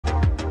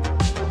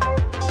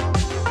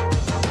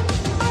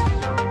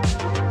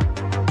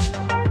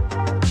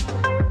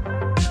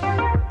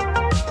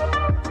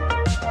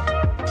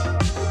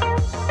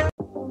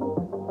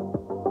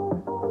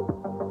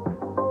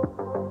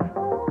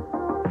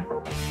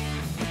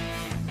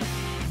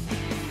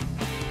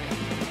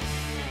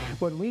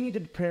When we need to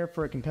prepare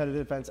for a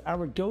competitive event,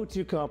 our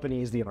go-to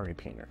company is the Army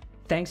Painter.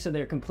 Thanks to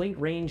their complete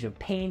range of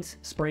paints,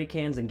 spray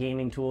cans, and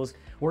gaming tools,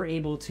 we're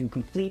able to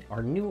complete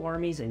our new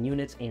armies and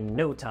units in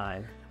no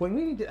time. When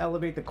we need to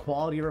elevate the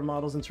quality of our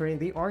models and terrain,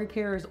 the Army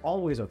Painter is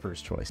always our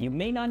first choice. You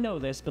may not know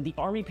this, but the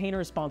Army Painter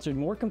has sponsored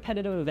more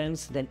competitive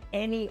events than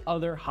any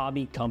other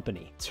hobby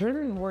company.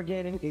 Tournament and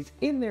wargaming is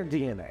in their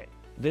DNA.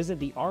 Visit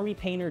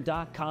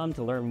thearmypainter.com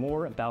to learn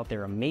more about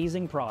their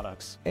amazing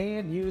products.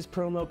 And use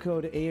promo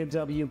code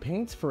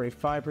AWPaints for a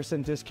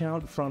 5%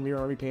 discount from your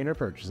Army Painter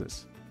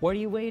purchases. What are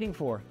you waiting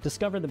for?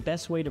 Discover the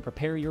best way to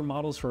prepare your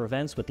models for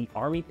events with the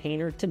Army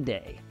Painter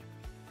today.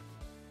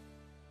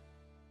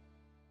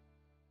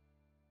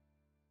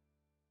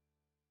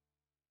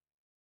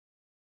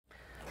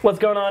 What's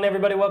going on,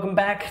 everybody? Welcome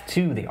back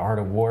to The Art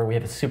of War. We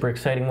have a super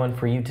exciting one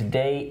for you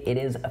today. It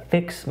is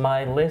Fix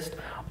My List,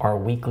 our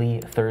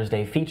weekly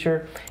Thursday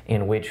feature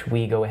in which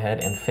we go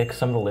ahead and fix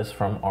some of the lists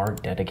from our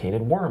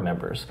dedicated War Room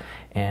members.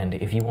 And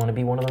if you want to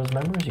be one of those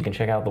members, you can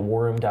check out the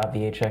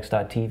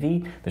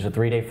warroom.vhx.tv. There's a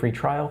 3-day free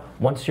trial.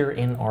 Once you're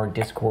in our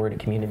Discord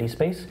community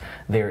space,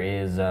 there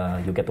is,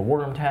 you'll get the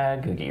War Room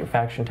tag, you'll get your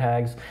faction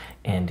tags,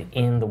 and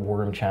in the War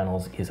Room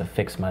channels is a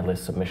Fix My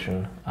List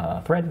submission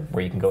thread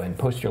where you can go ahead and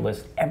post your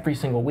list every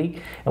single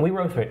week, and we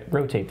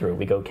rotate through.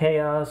 We go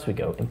Chaos, we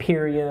go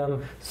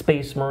Imperium,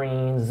 Space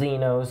Marines,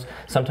 Xenos.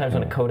 Sometimes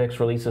when a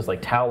Codex releases,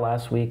 like Tau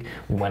last week,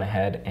 we went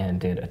ahead and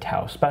did a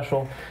Tau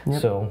special.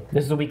 Yep. So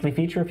this is a weekly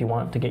feature if you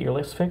want to get your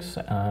list fixed.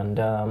 And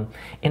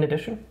in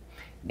addition,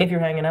 if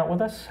you're hanging out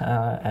with us,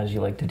 as you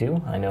like to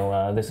do, I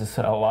know this is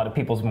a lot of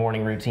people's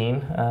morning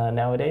routine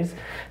nowadays,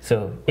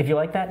 so if you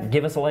like that,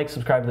 give us a like,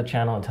 subscribe to the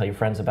channel, and tell your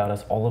friends about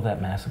us. All of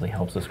that massively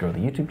helps us grow the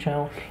YouTube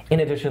channel. In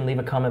addition, leave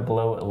a comment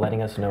below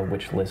letting us know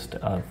which list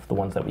of the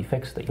ones that we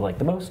fixed that you like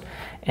the most,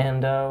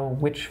 and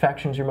which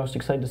factions you're most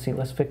excited to see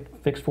lists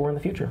fixed for in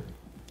the future.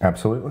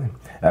 Absolutely.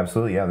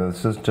 Absolutely, yeah,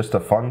 this is just a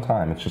fun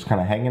time. It's just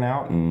kind of hanging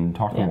out and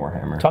talking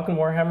Warhammer. Talking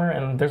Warhammer,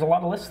 and there's a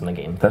lot of lists in the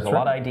game. There's a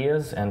lot of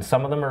ideas, and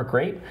some of them are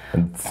great.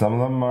 And some of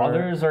them are...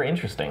 Others are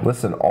interesting.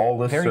 Listen, all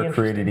lists are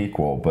created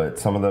equal, but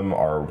some of them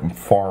are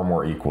far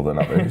more equal than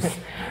others.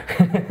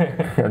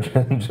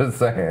 Just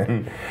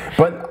saying.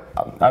 But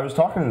I was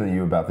talking to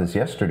you about this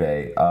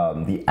yesterday.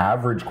 The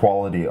average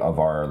quality of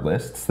our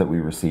lists that we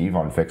receive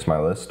on Fix My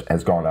List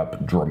has gone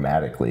up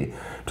dramatically,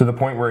 to the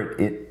point where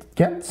it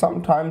can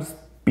sometimes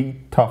be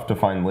tough to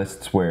find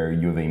lists where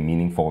you have a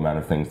meaningful amount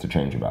of things to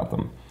change about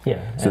them.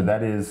 Yeah. So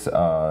that is,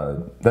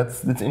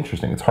 that's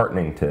interesting. It's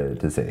heartening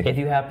to see. If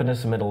you happen to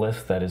submit a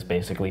list that is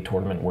basically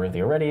tournament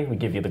worthy already, we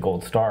give you the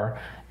gold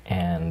star,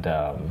 and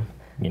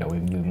you know, we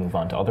move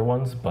on to other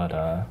ones.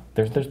 But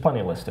there's plenty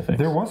of lists to fix.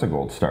 There was a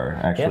gold star,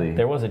 actually. Yeah,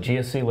 there was a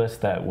GSC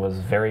list that was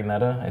very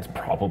meta. It's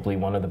probably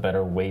one of the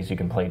better ways you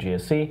can play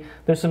GSC.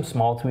 There's some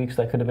small tweaks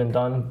that could have been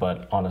done,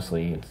 but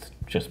honestly, it's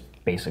just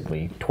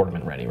basically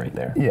tournament ready right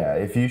there. Yeah,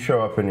 if you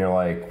show up and you're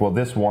like, well,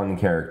 this one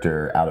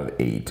character out of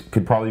 8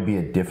 could probably be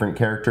a different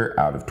character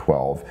out of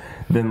 12,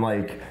 then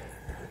like,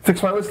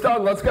 Fix My List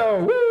done, let's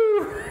go,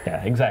 woo!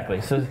 Yeah,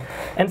 exactly. So,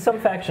 and some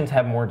factions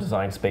have more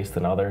design space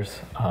than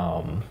others.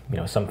 You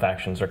know, some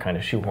factions are kind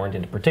of shoehorned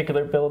into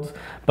particular builds,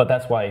 but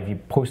that's why if you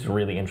post a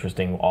really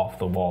interesting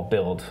off-the-wall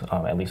build,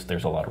 at least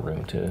there's a lot of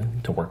room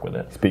to work with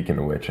it. Speaking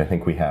of which, I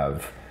think we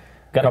have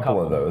a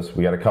couple of those.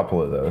 We got a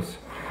couple of those.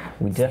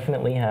 We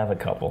definitely have a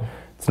couple.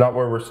 It's not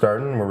where we're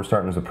starting. Where we're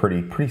starting is a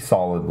pretty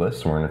solid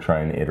list. We're going to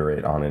try and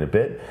iterate on it a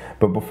bit.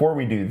 But before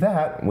we do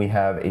that, we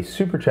have a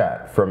super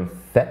chat from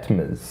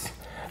Thetmas.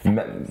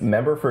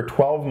 Member for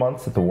 12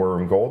 months at the War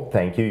Room Gold.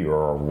 Thank you.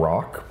 You're a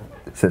rock.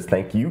 It says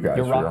thank you guys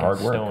for your hard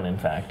work. Stone, in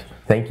fact.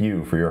 Thank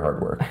you for your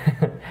hard work.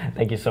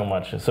 Thank you so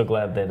much. I'm so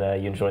glad that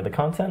you enjoyed the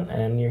content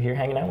and you're here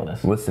hanging out with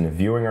us. Listen, if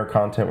viewing our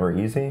content were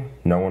easy,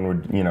 no one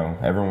would, you know,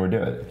 everyone would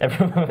do it.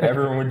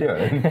 Everyone would do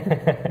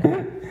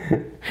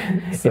it.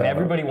 So, if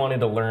everybody wanted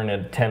to learn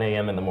at 10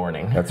 a.m. in the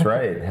morning. That's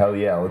right. Hell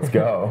yeah, let's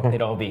go.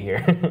 They'd all be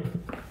here.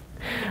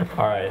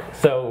 All right,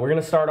 so we're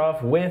going to start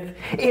off with,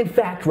 in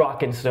fact,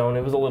 Rock and Stone.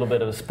 It was a little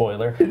bit of a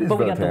spoiler, but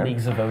we got the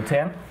Leagues of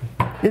Votann.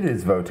 It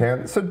is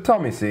Votann. So tell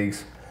me,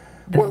 Siegs,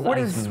 what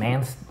is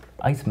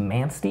Ice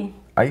Mansty?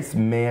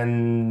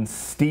 Iceman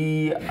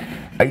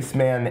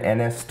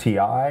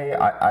NSTI?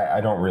 I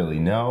don't really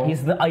know.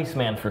 He's the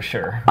Iceman for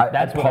sure.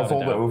 That's I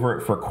puzzled over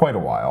it for quite a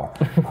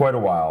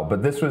while.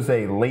 But this was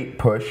a late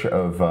push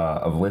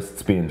of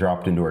lists being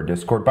dropped into our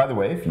Discord. By the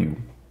way, if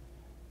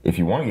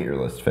you want to get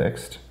your list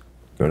fixed,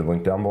 go to the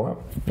link down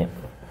below. Yeah.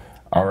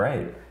 All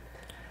right.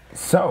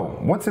 So,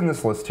 what's in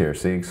this list here,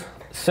 Siegs?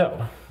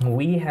 So,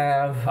 we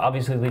have,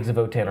 obviously, Leagues of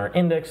Votann are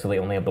indexed, so they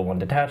only have the one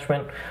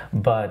detachment,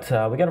 but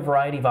we got a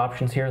variety of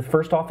options here.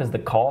 First off is the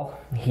Call.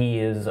 He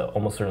is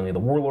almost certainly the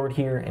Warlord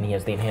here, and he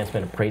has the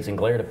enhancement of Praise and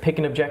Glare to pick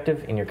an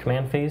objective in your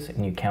command phase,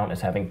 and you count as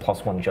having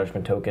 +1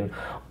 Judgment token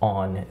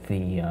on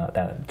the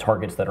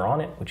targets that are on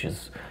it, which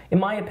is, in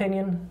my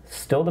opinion,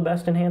 still the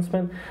best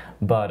enhancement,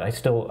 but I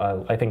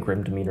think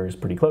Grim Demeter is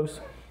pretty close.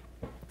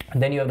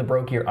 Then you have the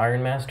Brokier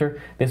Iron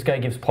Master. This guy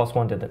gives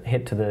 +1 to the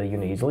hit to the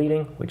unit he's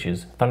leading, which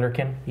is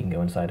Thunderkin. You can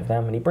go inside of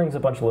them, and he brings a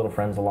bunch of little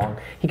friends along.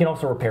 He can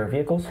also repair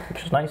vehicles,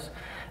 which is nice.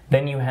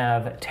 Then you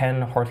have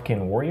 10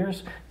 Hearthkin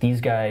Warriors.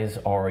 These guys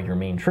are your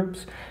main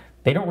troops.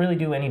 They don't really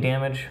do any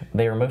damage.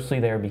 They are mostly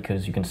there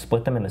because you can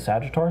split them into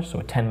Sagittars, so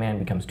a 10-man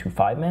becomes 2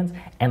 5-mans,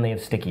 and they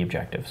have sticky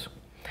objectives.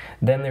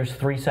 Then there's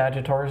 3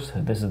 Sagittars.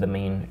 This is the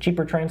main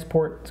cheaper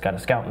transport. It's got a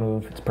scout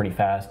move. It's pretty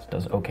fast. It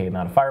does okay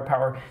amount of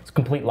firepower. It's a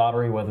complete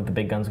lottery whether the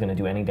big gun's going to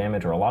do any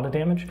damage or a lot of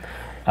damage.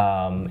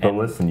 But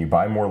listen, you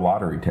buy more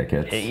lottery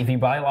tickets. If you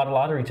buy a lot of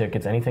lottery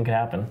tickets, anything could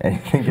happen.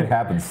 Anything could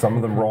happen. Some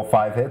of them roll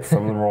 5 hits.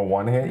 Some of them roll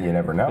 1 hit. You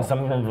never know. Some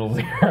of them roll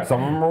 0.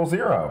 Some of them roll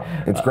 0.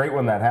 It's great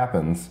when that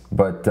happens,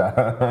 but...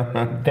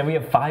 Then we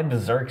have 5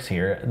 Berserks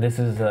here. This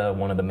is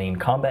one of the main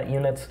combat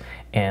units,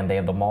 and they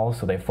have the Maul,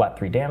 so they have flat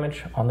 3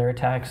 damage on their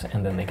attacks,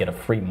 and then they get a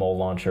free Mole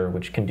Launcher,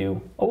 which can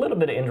do a little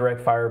bit of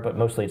indirect fire, but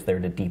mostly it's there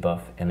to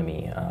debuff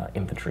enemy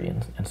infantry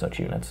and such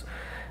units,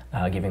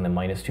 giving them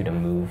 -2 to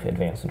move,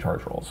 advance, and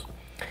charge rolls.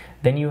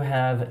 Then you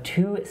have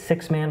 2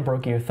 6-man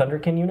Brokier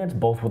Thunderkin units,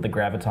 both with the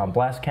Graviton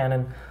Blast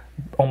Cannon,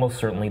 almost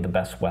certainly the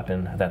best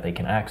weapon that they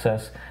can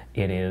access.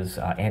 It is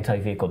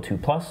Anti-Vehicle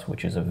 2+,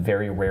 which is a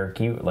very rare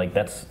key. Like,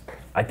 that's,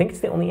 I think it's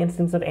the only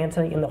instance of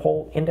anti in the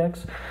whole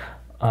index.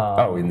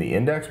 Oh, in the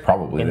index?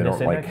 Probably. They don't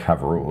like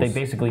have rules. They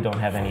basically don't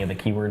have any of the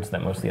keywords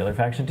that most of the other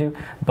factions do,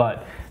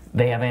 but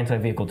they have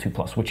Anti-Vehicle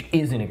 2+, which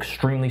is an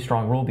extremely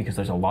strong rule because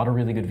there's a lot of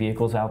really good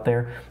vehicles out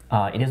there.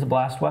 It is a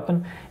blast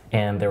weapon,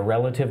 and they're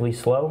relatively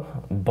slow,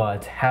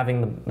 but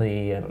having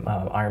the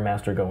Iron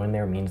Master go in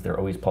there means they're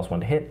always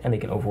 +1 to hit, and they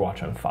can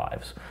overwatch on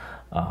 5s.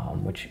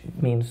 Which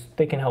means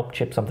they can help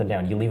chip something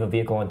down. You leave a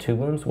vehicle on 2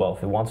 wounds, well,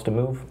 if it wants to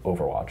move,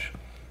 overwatch.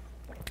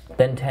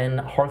 Then 10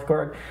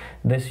 Hearthguard.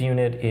 This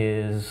unit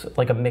is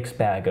like a mixed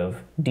bag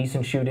of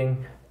decent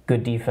shooting,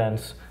 good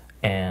defense,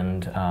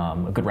 and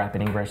a good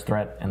rapid ingress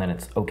threat, and then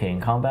it's okay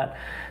in combat.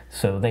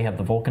 So they have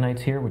the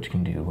Vulcanites here, which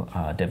can do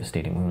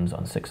devastating wounds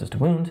on 6s to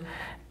wound,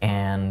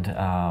 and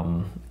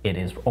it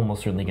is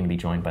almost certainly going to be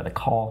joined by the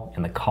Call,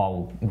 and the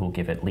Call will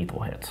give it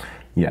lethal hits.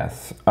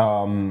 Yes.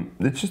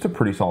 It's just a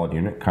pretty solid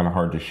unit, kind of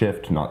hard to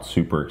shift, not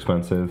super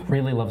expensive.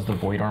 Really loves the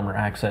Void Armor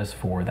access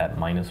for that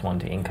 -1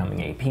 to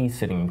incoming AP,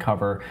 sitting in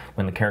cover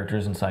when the character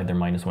is inside their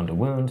 -1 to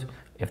wound,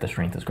 if the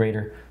strength is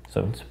greater.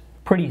 So it's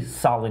pretty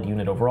solid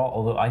unit overall,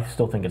 although I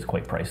still think it's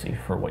quite pricey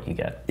for what you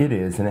get. It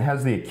is, and it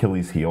has the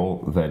Achilles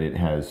heel that it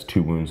has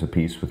 2 wounds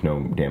apiece with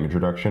no damage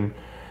reduction.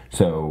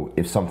 So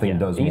if something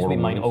does more to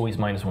wounds, always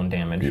 -1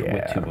 damage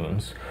with 2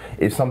 wounds.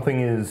 If something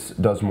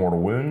does more to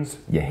wounds,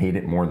 you hate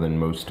it more than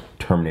most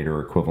Terminator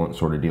equivalent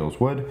sort of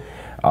deals would.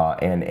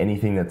 And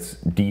anything that's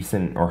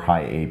decent or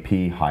high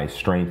AP, high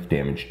strength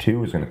damage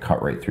 2 is going to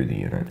cut right through the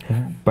unit.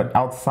 But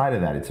outside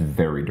of that, it's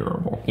very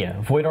durable. Yeah,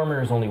 Void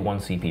Armor is only 1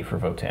 CP for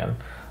Votann.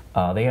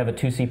 They have a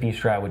 2 CP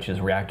strat, which is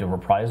Reactive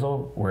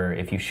Reprisal, where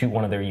if you shoot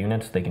one of their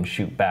units, they can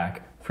shoot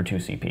back for 2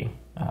 CP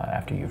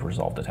after you've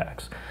resolved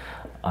attacks.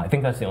 I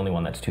think that's the only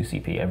one that's 2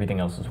 CP. Everything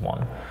else is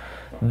 1.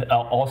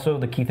 Also,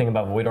 the key thing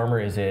about Void Armor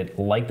is it,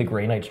 like the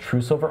Grey Knight's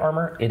True Silver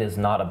Armor, it is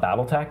not a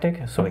battle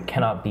tactic, so it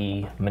cannot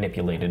be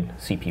manipulated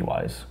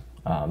CP-wise.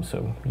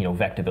 So, you know,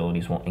 Vect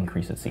abilities won't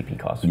increase its CP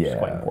cost, which is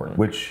quite important.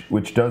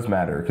 Which does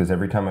matter, because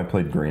every time I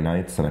played Grey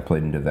Knights and I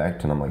played into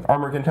Vect, and I'm like,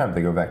 Armor Contempt,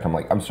 they go Vect. I'm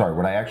like, I'm sorry,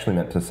 what I actually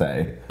meant to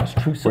say was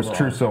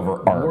True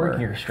Silver Armor. War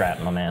Gear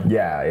strat, my man.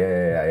 Yeah.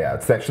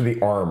 It's actually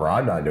the armor.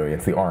 I'm not doing it,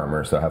 it's the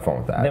armor, so have fun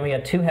with that. Then we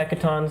got 2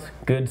 Hecatons,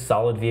 good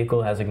solid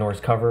vehicle, has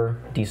ignores cover,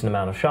 decent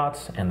amount of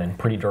shots, and then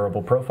pretty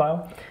durable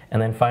profile.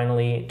 And then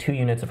finally, 2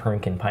 units of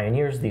Hermkin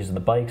Pioneers. These are the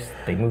bikes.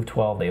 They move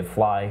 12, they have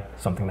fly,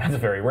 something that's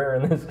very rare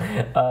in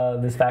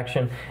this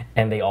faction.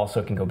 And they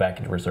also can go back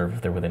into reserve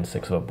if they're within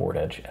 6 of a board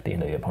edge at the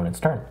end of the opponent's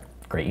turn.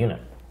 Great unit.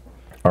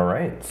 All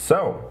right,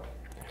 so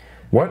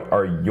what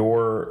are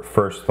your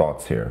first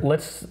thoughts here?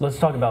 Let's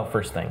talk about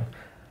first thing.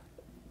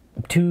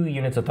 2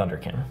 units of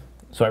Thunderkin.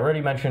 So I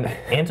already mentioned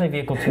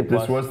Anti-Vehicle 2+.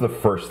 This was the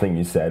first thing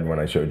you said when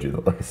I showed you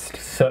the list.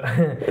 So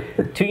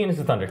 2 units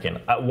of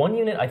Thunderkin. 1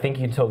 unit I think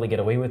you can totally get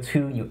away with.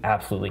 2 you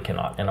absolutely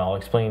cannot, and I'll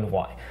explain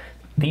why.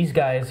 These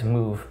guys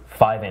move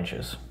 5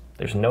 inches.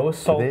 There's no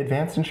assault. Do they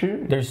advance and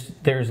shoot?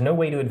 There's no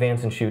way to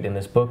advance and shoot in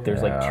this book.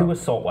 There's like 2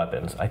 assault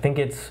weapons. I think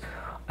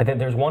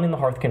there's 1 in the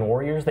Hearthkin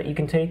Warriors that you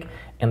can take,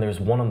 and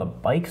there's 1 on the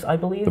bikes, I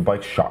believe. The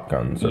bike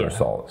shotguns or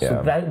assault.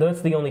 So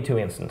that's the only 2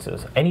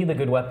 instances. Any of the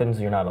good weapons,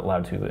 you're not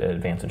allowed to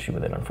advance and shoot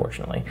with it,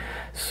 unfortunately.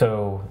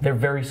 So they're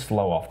very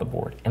slow off the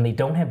board, and they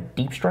don't have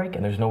deep strike,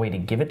 and there's no way to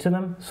give it to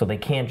them, so they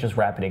can't just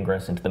rapid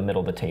ingress into the middle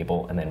of the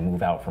table and then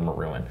move out from a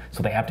ruin.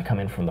 So they have to come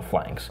in from the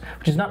flanks,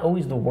 which is not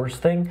always the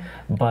worst thing,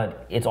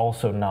 but it's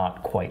also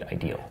not quite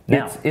ideal.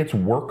 Now, it's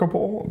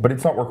workable, but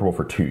it's not workable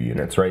for 2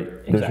 units, right?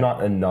 Exactly. There's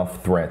not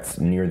enough threats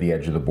near the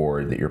edge of the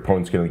board that your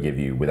opponent's going to give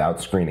you without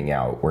screening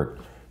out, where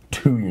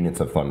 2 units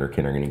of Thunderkin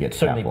are going to get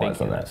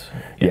capitalized on that.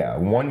 Yeah,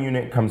 1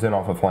 unit comes in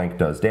off a flank,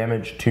 does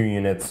damage. 2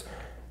 units,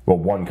 well,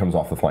 1 comes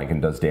off the flank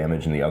and does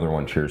damage, and the other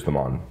one cheers them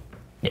on.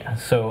 Yeah,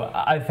 so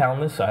I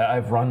found this.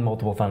 I've run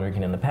multiple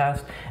Thunderkin in the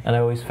past, and I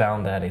always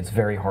found that it's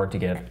very hard to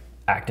get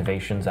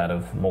activations out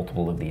of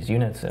multiple of these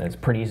units, and it's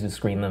pretty easy to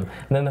screen them.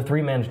 And then the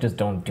 3-mans just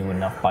don't do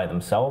enough by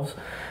themselves.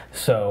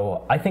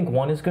 So I think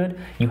 1 is good.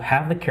 You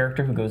have the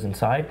character who goes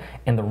inside,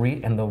 and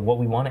what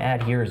we want to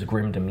add here is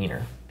Grim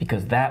Demeanor,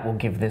 because that will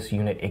give this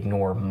unit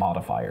ignore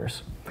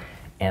modifiers.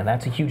 And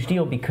that's a huge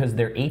deal because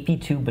they're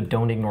AP2 but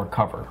don't ignore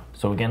cover.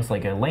 So against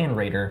like a Land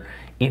Raider,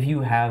 if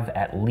you have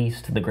at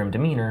least the Grim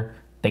Demeanor,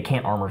 they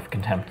can't Armor of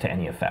Contempt to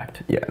any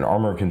effect. Yeah, and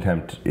Armor of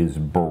Contempt is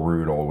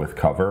brutal with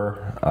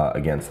cover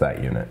against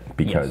that unit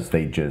because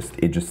yes.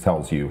 it just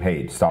tells you,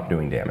 hey, stop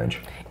doing damage.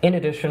 In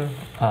addition,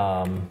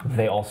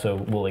 they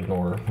also will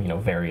ignore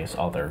various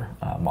other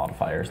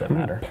modifiers that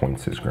matter. How many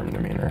points is Grim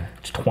Demeanor?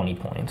 It's 20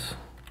 points,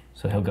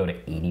 so he'll go to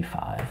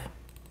 85.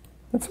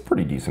 That's a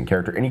pretty decent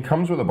character, and he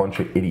comes with a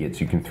bunch of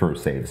idiots you can throw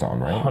saves on,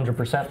 right?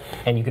 100%,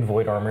 and you can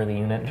Void Armor the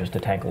unit just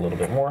to tank a little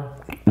bit more.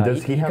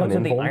 Does he have an comes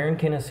with the invuln?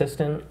 Ironkin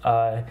Assistant.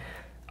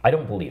 I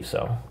don't believe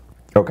so.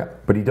 Okay,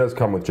 but he does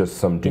come with just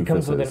some doofuses. He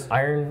comes with an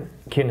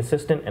Ironkin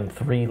Assistant and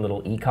 3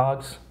 little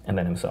ECOGs, and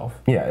then himself.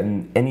 Yeah,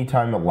 and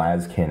anytime a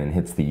las cannon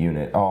hits the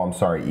unit, oh, I'm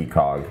sorry,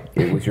 ECOG,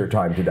 it was your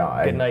time to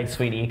die. Good night,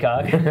 sweet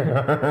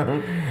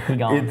ECOG. He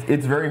gone.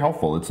 It's very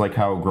helpful. It's like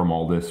how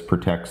Grimaldus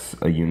protects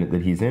a unit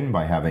that he's in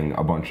by having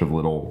a bunch of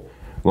little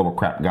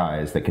crap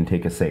guys that can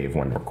take a save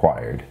when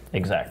required.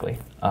 Exactly.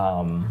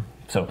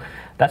 So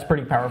that's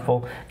pretty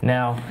powerful.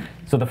 Now,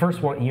 so the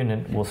first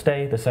unit will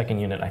stay. The second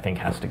unit, I think,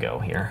 has to go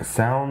here.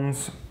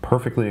 Sounds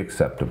perfectly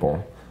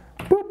acceptable.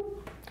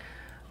 Boop.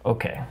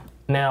 Okay.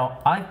 Now,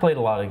 I've played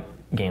a lot of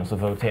games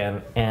with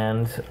Votann,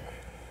 and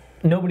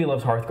nobody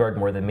loves Hearthguard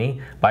more than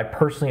me, but I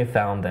personally have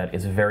found that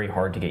it's very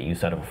hard to get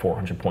use out of a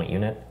 400-point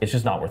unit. It's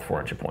just not worth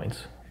 400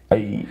 points.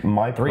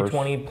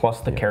 320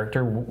 plus the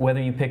character, whether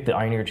you pick the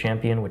Iron Ear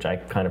Champion, which I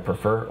kind of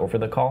prefer over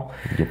the Call.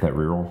 You get that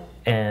reroll.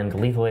 And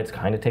Lethal Aids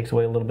kind of takes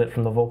away a little bit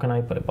from the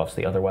Vulcanite, but it buffs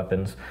the other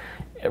weapons.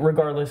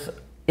 Regardless,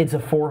 it's a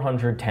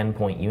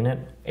 410-point unit.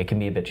 It can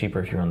be a bit cheaper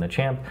if you're on the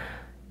champ.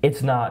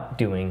 It's not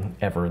doing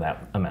ever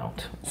that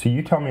amount. So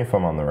you tell me if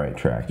I'm on the right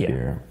track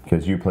here,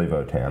 because you play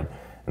Votann,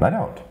 and I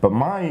don't. But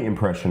my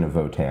impression of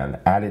Votann,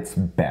 at its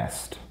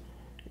best,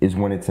 is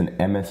when it's an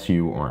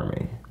MSU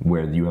army,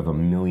 where you have a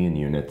million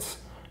units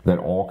that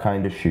all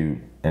kind of shoot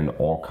and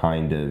all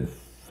kind of,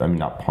 I mean,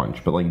 not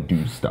punch, but like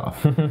do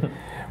stuff.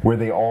 Where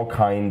they all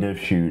kind of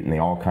shoot and they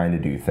all kind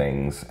of do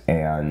things,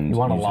 and you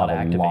want a lot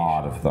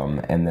of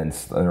them, and then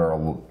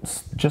they're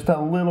just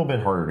a little bit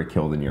harder to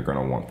kill than you're going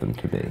to want them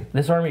to be.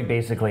 This army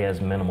basically has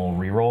minimal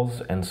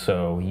rerolls, and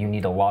so you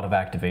need a lot of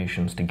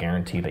activations to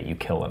guarantee that you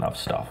kill enough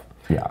stuff.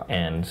 Yeah.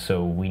 And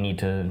so we need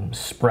to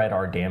spread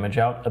our damage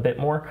out a bit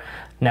more.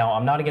 Now,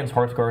 I'm not against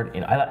Hearthguard,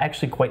 and I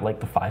actually quite like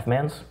the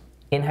 5-mans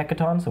in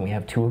Hecatons, and we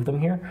have 2 of them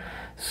here.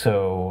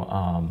 So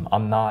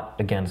I'm not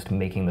against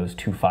making those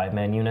 2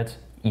 5-man units,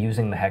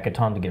 using the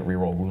Hecaton to get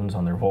reroll wounds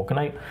on their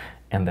Vulcanite,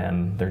 and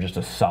then they're just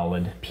a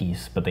solid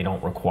piece, but they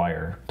don't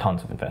require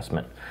tons of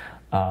investment.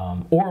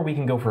 Or we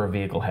can go for a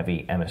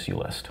vehicle-heavy MSU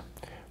list.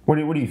 What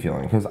are you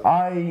feeling? Because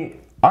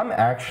I'm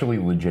actually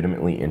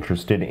legitimately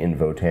interested in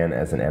Votann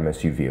as an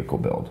MSU vehicle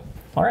build.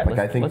 All right,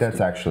 I think that's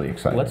actually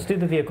exciting. Let's do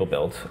the vehicle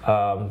build.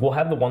 We'll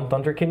have the 1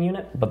 Thunderkin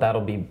unit, but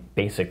that'll be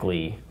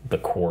basically the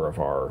core of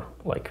our,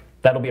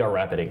 that'll be our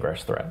rapid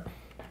ingress threat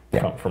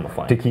from a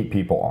flank. To keep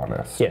people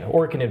honest. Yeah,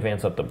 or it can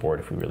advance up the board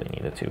if we really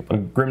needed to.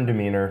 But Grim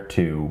Demeanor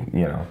to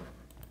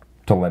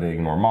let it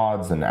ignore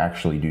mods and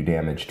actually do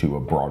damage to a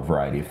broad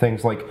variety of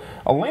things. Like,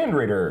 a Land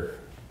Raider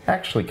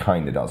actually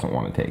kind of doesn't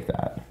want to take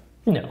that.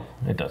 No,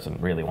 it doesn't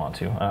really want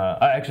to.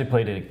 I actually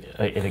played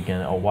it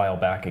again a while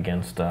back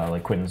against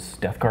Quinton's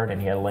Death Guard,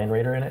 and he had a Land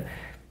Raider in it,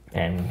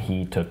 and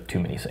he took too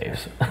many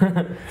saves.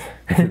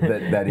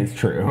 that is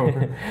true.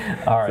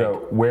 All right.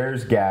 So,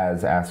 where's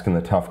Gaz asking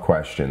the tough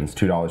questions?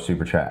 $2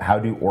 super chat. How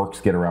do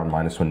orcs get around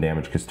 -1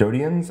 damage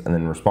custodians? And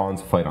then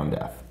responds, fight on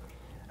death.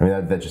 I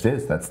mean, that just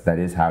is. That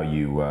is how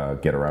you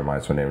get around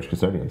 -1 damage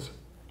custodians.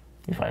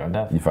 You fight on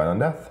death. You fight on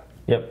death.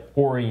 Yep.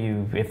 Or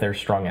if they're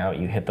strung out,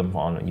 you hit them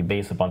you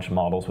base a bunch of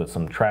models with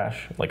some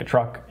trash, like a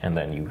truck, and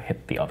then you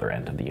hit the other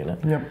end of the unit.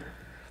 Yep.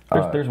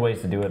 There's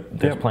ways to do it.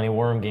 There's plenty of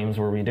Warhammer games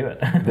where we do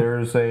it.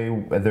 There's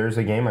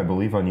a game, I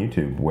believe, on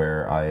YouTube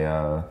where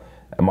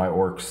my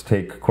orcs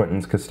take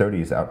Quentin's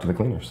Custodies out to the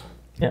cleaners.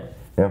 Yeah.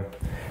 Yeah.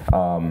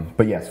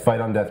 But yes,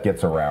 fight on death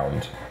gets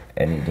around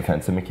any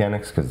defensive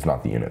mechanics because it's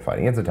not the unit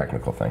fighting. It's a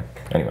technical thing.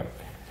 Anyway.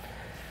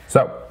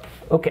 So.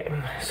 Okay,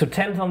 so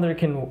 10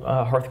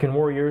 Hearthkin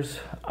Warriors.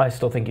 I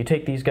still think you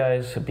take these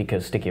guys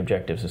because Sticky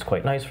Objectives is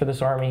quite nice for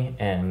this army,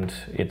 and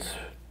it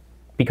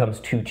becomes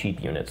 2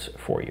 cheap units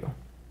for you.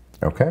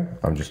 Okay,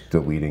 I'm just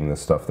deleting the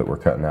stuff that we're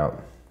cutting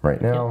out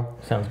right now.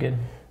 Yeah, sounds good.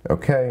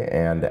 Okay,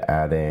 and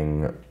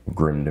adding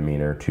Grim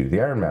Demeanor to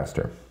the Iron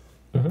Master.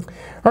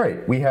 Mm-hmm. All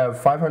right, we have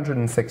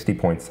 560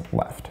 points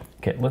left.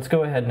 Okay, let's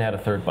go ahead and add a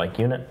 3rd bike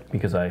unit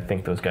because I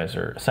think those guys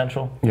are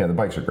essential. Yeah, the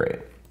bikes are great.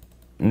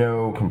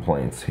 No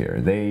complaints here.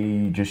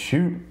 They just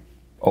shoot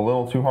a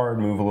little too hard,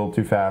 move a little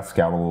too fast,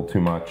 scout a little too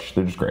much.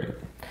 They're just great.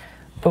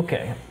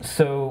 Okay,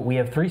 so we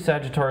have 3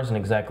 Sagittars and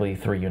exactly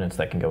 3 units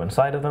that can go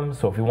inside of them.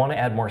 So if we want to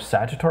add more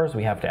Sagittars,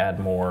 we have to add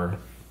more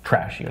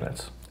trash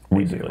units,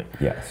 basically. We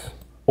do, yes.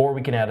 Or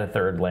we can add a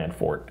 3rd land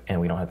fort, and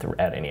we don't have to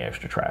add any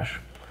extra trash.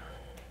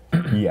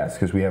 Yes,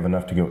 because we have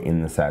enough to go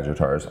in the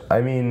Sagittars.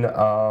 I mean,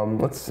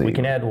 let's see. We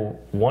can add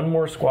 1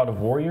 more squad of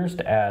warriors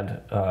to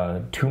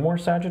add 2 more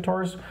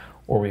Sagittars,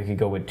 or we could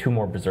go with 2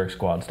 more Berserk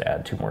squads to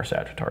add 2 more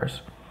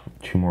Sagittars.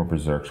 2 more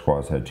Berserk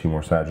squads had 2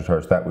 more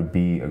Sagittars. That would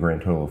be a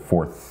grand total of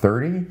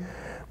 430,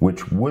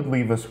 which would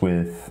leave us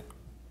with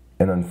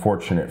an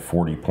unfortunate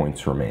 40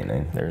 points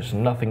remaining. There's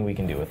nothing we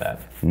can do with that.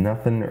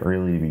 Nothing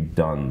really to be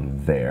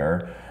done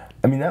there.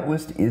 I mean, that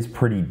list is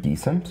pretty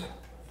decent.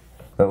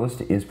 The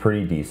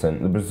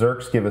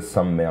Berserks give us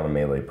some amount of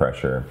melee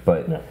pressure,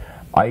 but Yeah.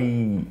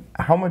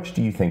 How much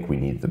do you think we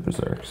need the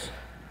Berserks?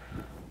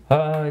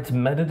 It's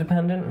meta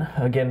dependent.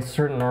 Against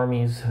certain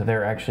armies,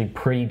 they're actually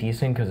pretty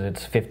decent because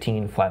it's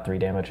 15 flat 3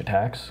 damage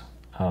attacks.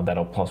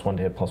 That'll +1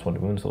 to hit, +1 to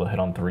wound, so they'll hit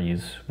on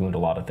 3s, wound a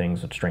lot of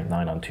things with strength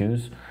 9 on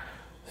 2s.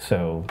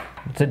 So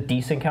it's a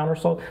decent counter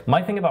assault.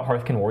 My thing about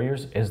Hearthkin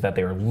Warriors is that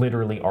they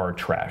literally are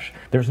trash.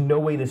 There's no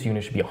way this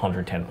unit should be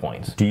 110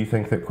 points. Do you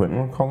think that Quentin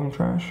would call them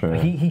trash? Or?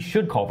 He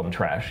should call them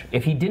trash.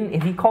 If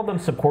he called them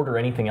support or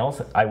anything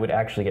else, I would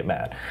actually get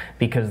mad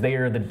because they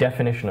are the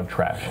definition of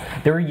trash.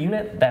 They're a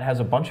unit that has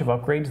a bunch of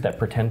upgrades that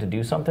pretend to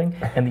do something,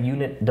 and the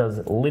unit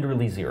does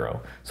literally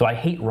 0. So I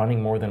hate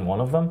running more than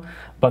one of them,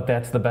 but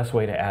that's the best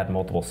way to add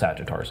multiple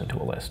Sagittars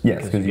into a list.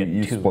 Yes, because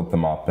you split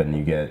them up and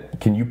you get...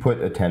 Can you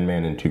put a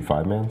 10-man and 2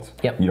 5-mans?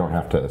 Yep. You don't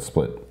have to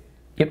split.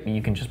 Yep,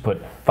 you can just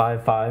put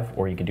 5/5,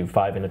 or you could do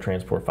 5 in a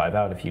transport, 5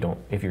 out if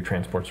your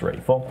transport's already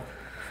full.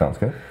 Sounds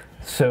good.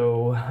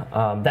 So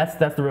that's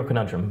the real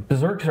conundrum.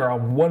 Berserks are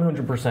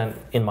 100%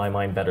 in my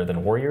mind better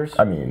than Warriors.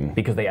 I mean,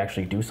 because they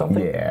actually do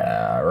something.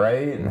 Yeah,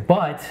 right.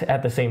 But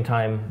at the same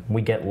time,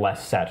 we get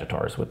less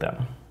Sagittars with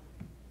them.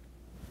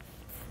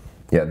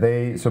 Yeah,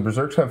 so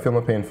Berserks have Feel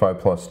No Pain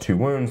 5+2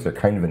 wounds. They're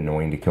kind of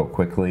annoying to kill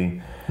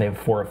quickly. They have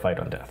 4 Fight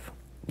on Death.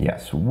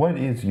 Yes.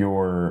 What's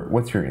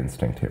your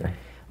instinct here?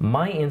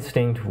 My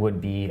instinct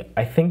would be,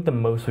 I think the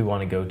most we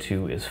want to go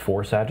to is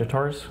 4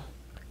 Sagittars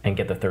and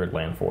get the 3rd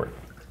land fort.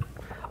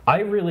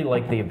 I really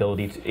like the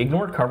ability to...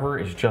 Ignore cover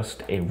is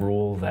just a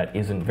rule that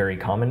isn't very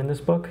common in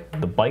this book.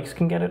 The bikes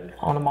can get it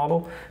on a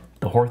model,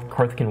 the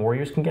Hearthkin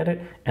Warriors can get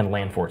it, and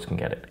land forts can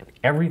get it.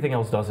 Everything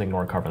else does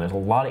ignore cover. There's a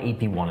lot of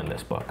AP1 in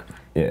this book.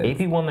 Yeah,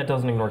 AP1 that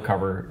doesn't ignore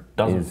cover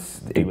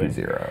doesn't do it.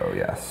 AP0,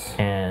 yes.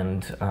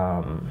 And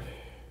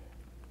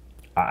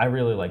I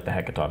really like the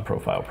Hecaton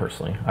profile,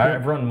 personally.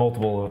 I've run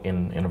multiple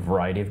in a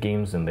variety of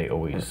games, and they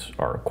always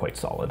are quite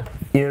solid.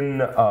 And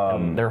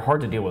they're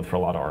hard to deal with for a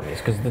lot of armies,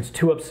 because it's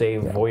 2-up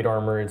save, Void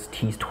Armor, it's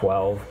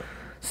T12,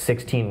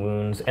 16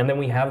 wounds, and then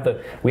we have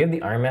the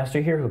Iron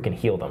Master here who can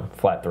heal them,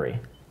 flat 3.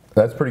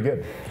 That's pretty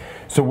good.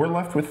 So we're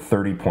left with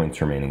 30 points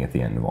remaining at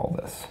the end of all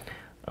this.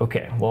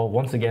 Okay, well,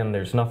 once again,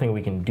 there's nothing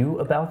we can do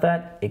about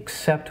that,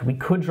 except we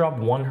could drop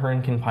 1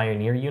 Hernkin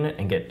Pioneer unit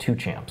and get 2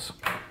 champs.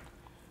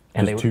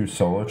 And just 2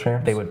 solo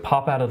champs? They would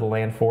pop out of the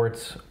land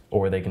forts,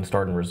 or they can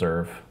start in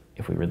reserve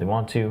if we really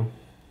want to,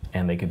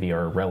 and they could be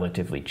our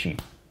relatively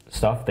cheap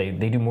stuff. They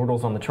do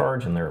mortals on the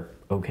charge, and they're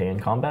okay in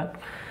combat.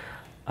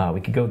 We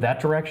could go that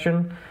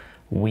direction.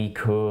 We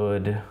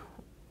could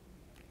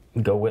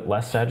go with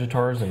less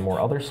Sagittars and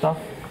more other stuff.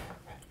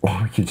 Or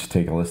we could just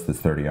take a list that's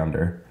 30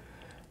 under.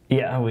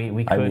 Yeah, we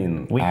could. I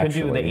mean, we could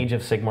do the Age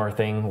of Sigmar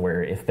thing,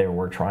 where if there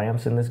were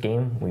triumphs in this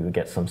game, we would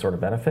get some sort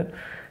of benefit,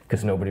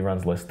 because nobody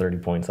runs list 30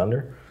 points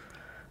under.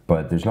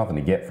 But there's nothing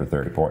to get for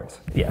 30 points.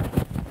 Yeah.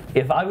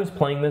 If I was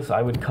playing this,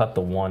 I would cut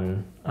the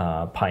 1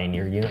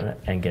 Pioneer unit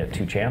and get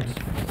 2 champs,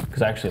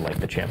 because I actually like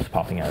the champs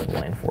popping out of the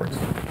land forts.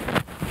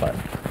 But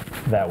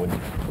that would...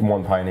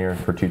 1 Pioneer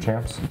for 2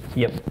 champs?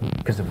 Yep,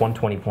 because at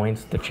 120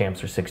 points, the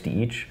champs are 60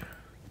 each.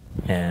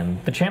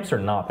 And the champs are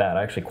not bad.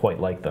 I actually quite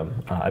like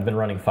them. I've been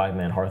running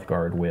 5-man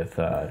Hearthguard with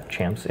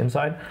champs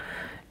inside,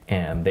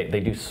 and they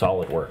do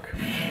solid work.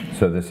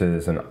 So this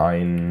is an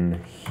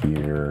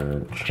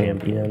Einhir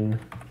champion.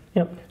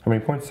 Yep. How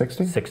many points?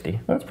 60? 60.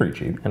 That's pretty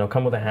cheap. And he'll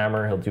come with a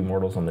hammer, he'll do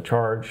mortals on the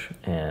charge,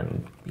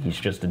 and he's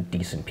just a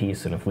decent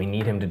piece, and if we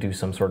need him to do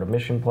some sort of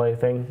mission play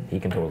thing,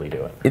 he can totally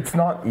do it. It's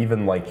not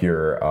even like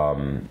you're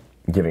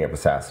giving up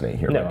Assassinate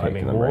here by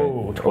taking them, right?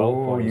 Whoa,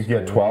 12 points. You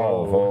get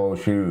 12. Oh,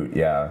 shoot,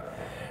 yeah.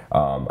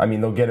 I mean,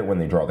 they'll get it when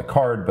they draw the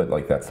card, but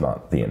like that's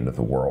not the end of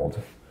the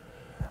world.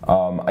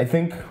 I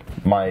think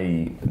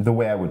the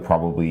way I would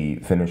probably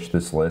finish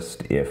this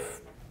list,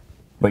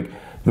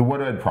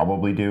 what I'd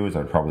probably do is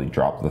I'd probably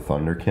drop the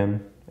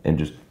Thunderkin and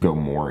just go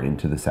more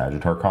into the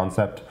Sagittar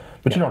concept,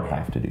 but you don't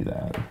have to do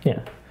that. Yeah,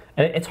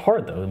 and it's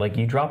hard though. Like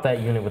you drop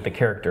that unit with the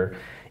character,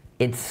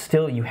 it's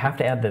still, you have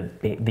to add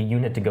the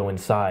unit to go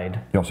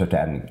inside. You also have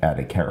to add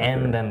a character.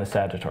 And then the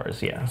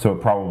Sagittars, yeah. So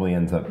it probably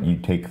ends up, you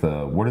take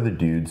what are the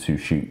dudes who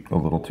shoot a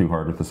little too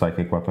hard with the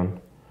psychic weapon?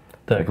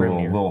 The like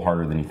Grimnir. A little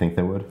harder than you think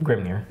they would?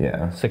 Grimnir.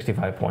 Yeah.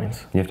 65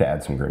 points. You have to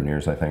add some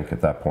Grimnirs, I think, at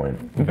that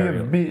point.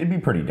 It'd be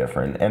pretty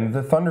different. And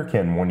the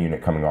Thunderkin, 1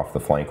 unit coming off the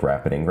flank,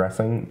 rapid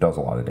ingressing, does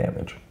a lot of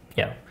damage.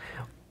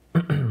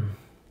 Yeah.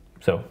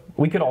 So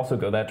we could also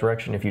go that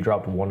direction if you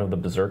dropped one of the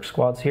Berserk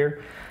squads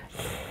here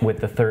with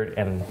the third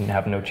and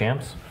have no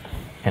champs,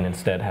 and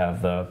instead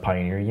have the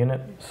Pioneer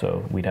unit.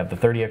 So we'd have the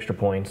 30 extra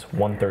points,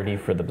 130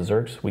 for the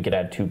Berserks. We could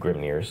add 2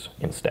 Grimnirs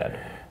instead.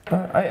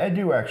 I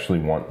do actually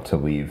want to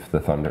leave the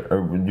Thunder.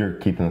 Or you're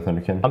keeping the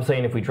Thunderkin? I'm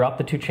saying if we drop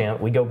the 2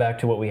 champs, we go back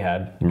to what we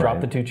had. Drop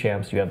the 2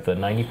 champs, you have the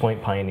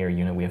 90-point Pioneer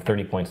unit. We have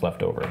 30 points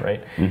left over,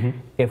 right?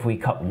 If we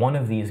cut one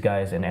of these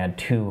guys and add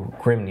 2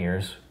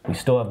 Grimnirs, we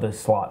still have the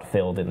slot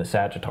filled in the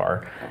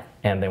Sagittar,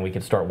 and then we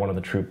could start one of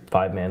the troop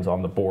 5-mans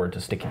on the board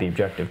to stick to the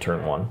objective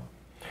turn 1.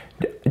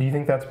 Do you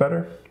think that's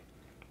better?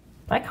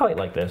 I quite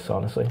like this,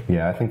 honestly.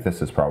 Yeah, I think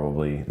this is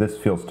probably, this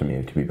feels to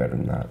me to be better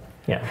than that.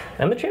 Yeah,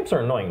 and the champs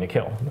are annoying to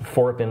kill.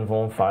 4 up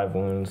invuln, 5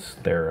 wounds,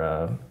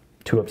 they're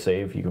 2 up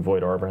save, you can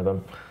void arbor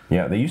them.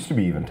 Yeah, they used to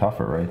be even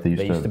tougher, right? They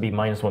used to be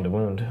 -1 to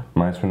wound.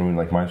 -1 wound,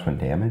 like -1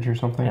 damage or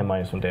something? And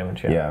 -1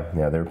 damage, yeah.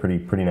 Yeah, they're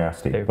pretty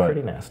nasty. They're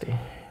pretty nasty.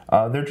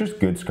 They're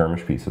just good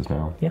skirmish pieces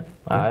now. Yeah,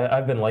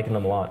 I've been liking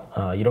them a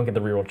lot. You don't get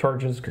the reroll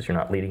charges because you're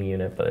not leading a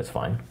unit, but it's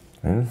fine.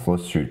 And this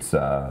list shoots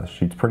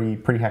pretty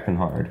heckin'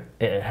 hard.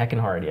 Heckin'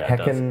 hard, yeah.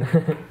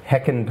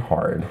 Heckin'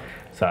 hard.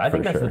 So I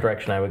think that's the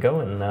direction I would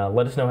go, and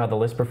let us know how the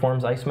list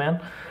performs, Iceman.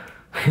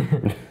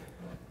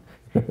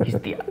 He's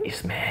the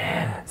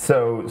Iceman.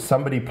 So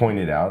somebody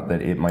pointed out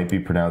that it might be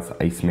pronounced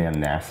Iceman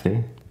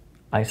Nasty.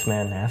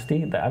 Iceman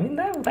Nasty? I mean,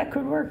 that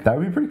could work. That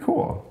would be pretty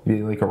cool.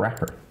 Be like a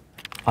rapper.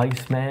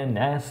 Iceman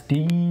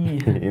Nasty.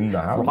 In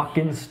the house.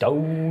 Rockin'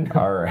 Stone.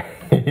 All right.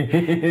 All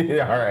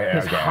right.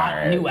 His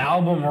hot new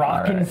album,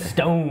 Rockin'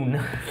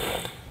 Stone.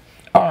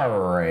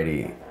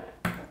 Alrighty.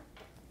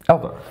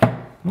 Eldar.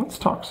 Let's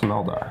talk some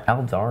Eldar.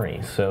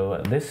 Eldari.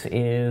 So this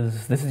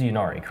is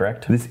Yunari,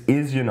 correct? This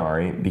is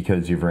Yunari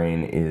because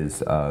Yvrain is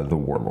the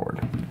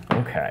warlord.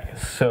 Okay.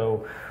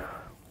 So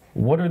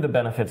what are the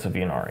benefits of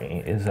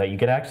Yunari? Is that you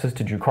get access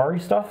to Drukhari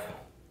stuff?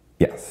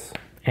 Yes.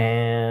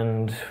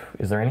 And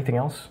is there anything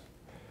else?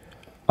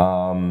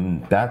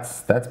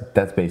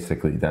 That's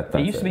basically that.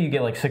 It used to be you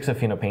get like 6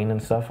 Athena Pain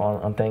and stuff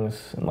on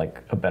things, and like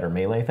a better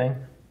melee thing,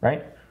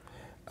 right?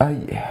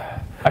 Yeah.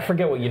 I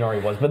forget what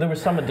Yunari was, but there was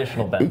some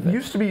additional benefit. It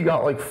used to be you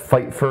got like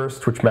Fight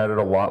First, which mattered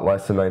a lot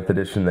less in 9th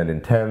edition than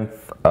in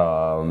 10th.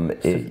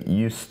 It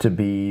used to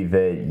be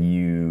that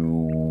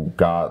you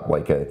got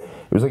like it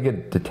was like a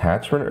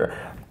detachment, or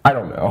I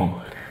don't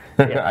know.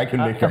 Yeah. I can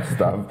make up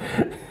stuff.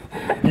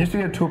 It used to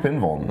be a 2-up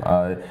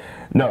invuln.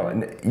 No,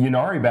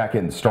 Yunari back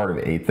in the start of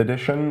 8th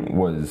edition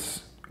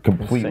was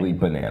completely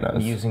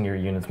bananas. Using your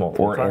units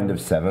multiple or times. End of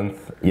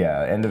 7th.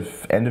 Yeah, end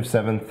of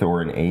 7th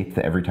or in 8th,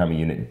 every time a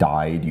unit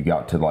died, you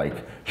got to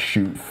like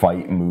shoot,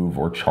 fight, move,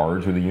 or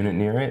charge with a unit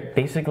near it.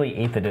 Basically,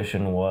 8th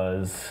edition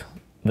was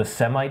the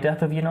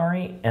semi-death of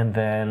Yunari, and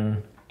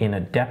then in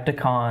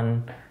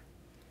Adepticon,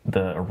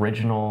 the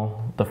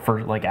original, the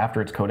first, like after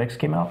its codex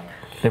came out,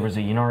 there was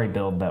a Yunari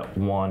build that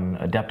won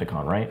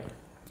Adepticon, right?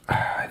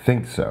 I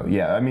think so.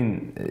 Yeah, I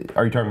mean,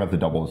 are you talking about the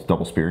double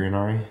spear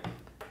Yunari?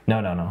 No.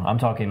 I'm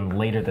talking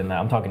later than that.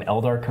 I'm talking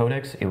Eldar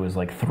Codex. It was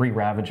like 3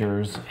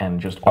 Ravagers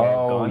and just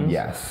all guns.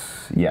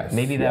 Yes.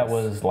 Maybe that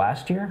was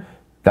last year?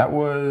 That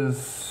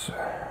was...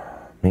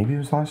 Maybe it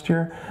was last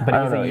year? But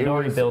it was a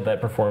Yunari build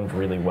that performed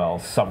really well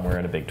somewhere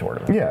at a big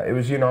tournament. Yeah, it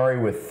was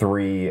Yunari with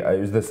 3...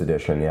 it was this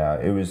edition, yeah.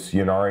 It was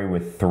Yunari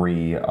with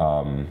 3...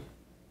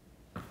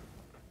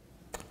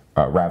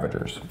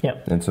 Ravagers.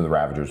 Yep. And so the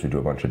Ravagers would do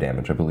a bunch of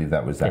damage. I believe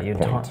that was Zach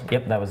Point.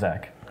 Yep, that was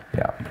Zach.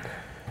 Yeah.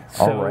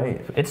 So all right.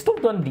 It's still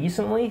done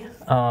decently.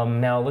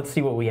 Now let's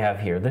see what we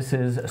have here. This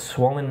is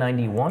Swollen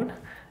 91,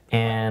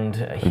 and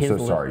I'm so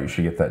sorry. You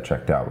should get that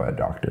checked out by a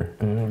doctor.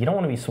 You don't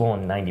want to be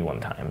swollen 91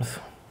 times.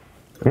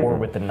 Or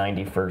with the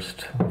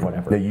 91st,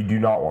 whatever. No, you do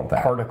not want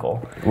that.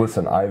 Particle.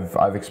 Listen,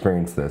 I've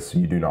experienced this.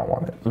 You do not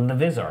want it. The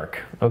Vizark,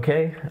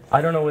 okay?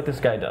 I don't know what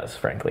this guy does,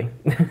 frankly.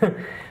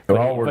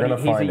 Well, we're going to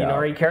find out. He's a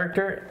Yunari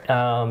character.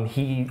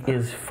 He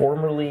is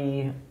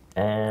formerly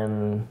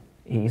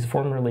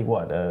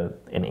what?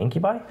 An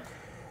Incubi?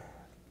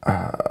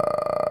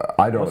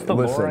 I don't. What's the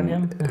lore on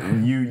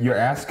him? You're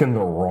asking the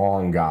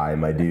wrong guy,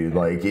 my dude.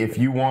 Like, if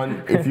you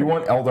want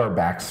Eldar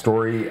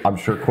backstory, I'm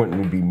sure Quentin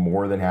would be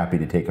more than happy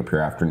to take up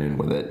your afternoon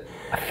with it.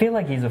 I feel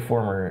like he's a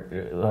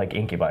former like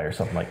Incubi or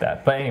something like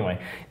that. But anyway,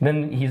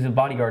 then he's a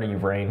bodyguard of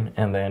Yvrain,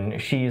 and then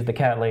she's the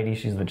cat lady.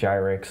 She's the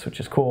Gyrex, which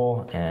is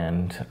cool.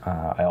 And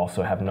I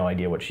also have no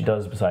idea what she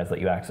does besides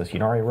let you access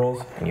Yunari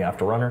rolls, and you have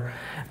to run her.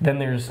 Then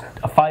there's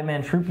a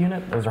 5-man troop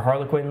unit. Those are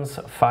Harlequins,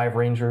 5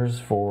 Rangers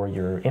for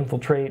your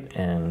infiltrate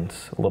and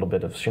a little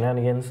bit of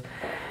shenanigans.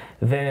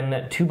 Then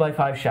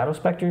 2x5 Shadow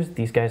Specters.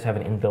 These guys have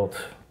an inbuilt,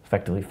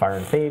 effectively fire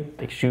and fade.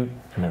 They shoot,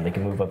 and then they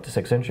can move up to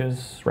 6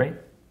 inches, right?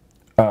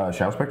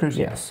 Shadow Specters,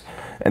 yes.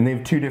 And they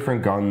have 2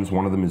 different guns.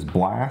 One of them is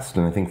Blast,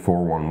 and I think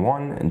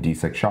 4-1-1, and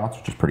D6 shots,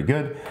 which is pretty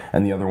good.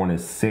 And the other one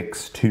is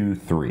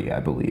 6-2-3, I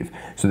believe.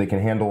 So they can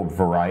handle a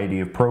variety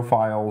of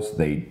profiles.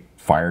 They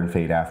fire and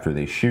fade after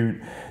they shoot.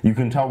 You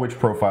can tell which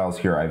profiles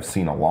here I've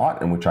seen a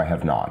lot and which I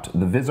have not.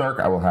 The Vizark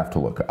I will have to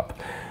look up.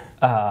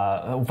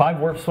 5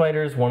 warp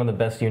spiders, one of the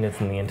best units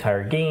in the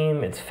entire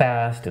game. It's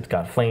fast, it's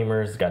got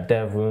flamers, it's got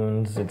dev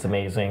wounds, it's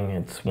amazing.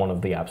 It's one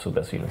of the absolute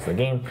best units in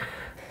the game.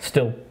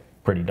 Still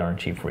pretty darn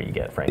cheap for what you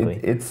get,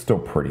 frankly. It's still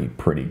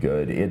pretty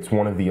good. It's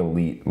one of the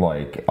elite,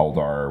 like,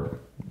 Eldar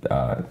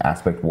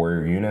aspect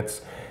warrior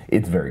units.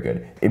 It's very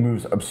good. It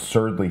moves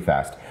absurdly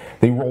fast.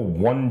 They roll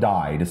 1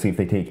 die to see if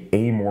they take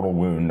a mortal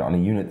wound on a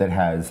unit that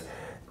has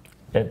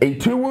a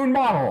 2-wound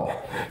model.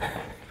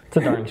 It's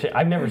a darn shit.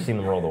 I've never seen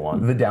them roll the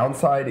 1. The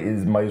downside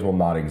is might as well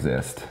not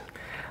exist.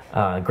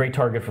 Great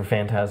target for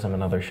Phantasm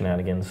and other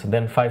shenanigans.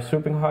 Then 5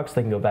 Swooping Hawks,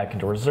 they can go back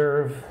into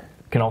reserve.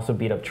 Can also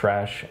beat up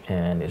trash,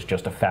 and it's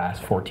just a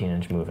fast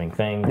 14-inch moving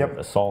thing. Yep.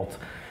 Assault.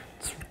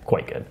 It's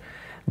quite good.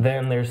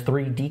 Then there's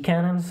 3 D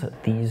cannons.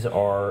 These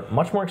are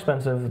much more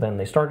expensive than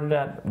they started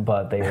at,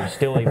 but they are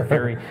still a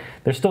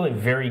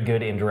very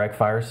good indirect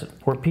fire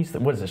support piece.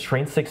 What is it?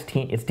 Strength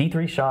 16. It's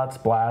D3 shots,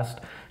 blast.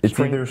 It's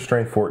either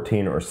strength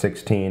 14 or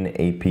 16,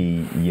 AP,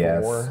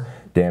 yes. 4.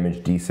 Damage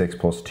D6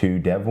 plus 2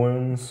 dev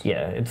wounds.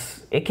 Yeah,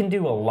 it can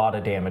do a lot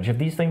of damage. If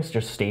these things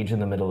just stage in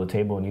the middle of the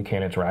table and you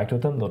can't interact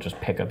with them, they'll just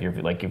pick up your,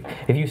 like,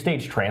 if you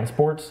stage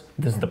transports,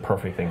 this is the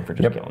perfect thing for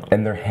just killing them.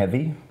 And they're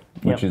heavy,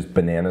 which is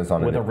bananas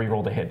on with a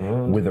reroll to hit and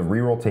wound. With a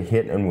reroll to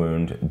hit and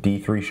wound,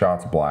 D3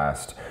 shots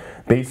blast.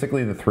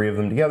 Basically, the 3 of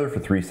them together for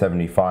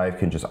 375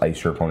 can just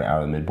ice your opponent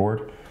out of the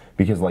midboard.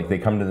 Because, like, they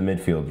come to the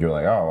midfield, you're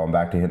like, oh, I'm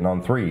back to hitting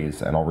on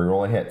 3s, and I'll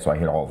reroll a hit, so I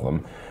hit all of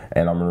them,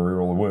 and I'm going to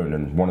reroll a wound,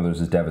 and one of those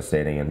is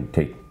devastating, and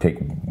take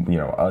you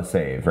know, a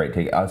save, right?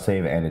 Take a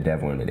save and a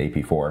dev wound at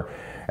AP4,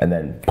 and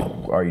then,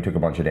 oh, you took a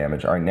bunch of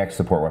damage. All right, next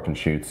support weapon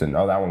shoots, and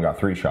oh, that one got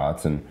 3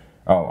 shots, and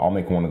oh, I'll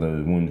make one of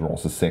those wound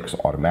rolls a 6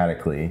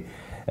 automatically,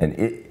 and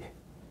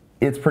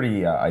it's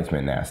pretty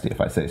Iceman nasty, if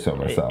I say so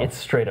myself. It's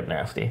straight up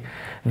nasty.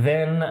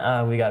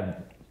 Then we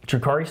got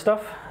Drukhari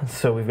stuff.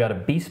 So we've got a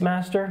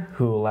Beastmaster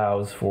who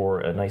allows for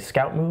a nice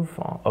scout move.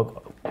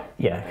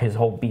 Yeah, his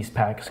whole Beast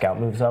Pack scout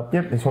moves up.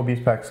 Yep, his whole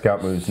Beast Pack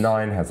scout moves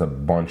 9, has a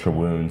bunch of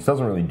wounds.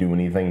 Doesn't really do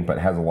anything, but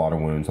has a lot of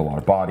wounds, a lot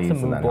of bodies.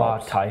 It's a move and that block,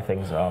 helps. tie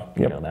things up,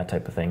 you know, that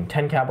type of thing.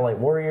 10 Cabalite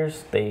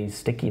Warriors, they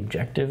sticky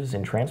objectives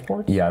in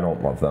transports. Yeah, I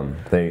don't love them.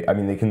 They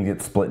can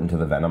get split into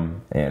the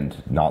Venom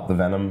and not the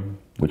Venom,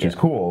 which is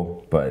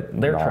cool, but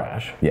they're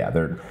trash. Yeah,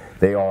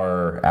 they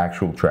are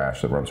actual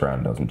trash that runs around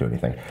and doesn't do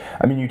anything.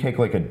 I mean, you take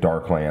like a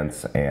Dark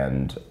Lance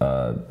and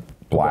a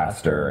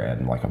Blaster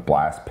and like a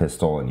Blast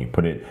Pistol, and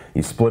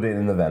you split it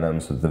in the Venom,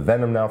 so the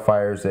Venom now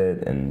fires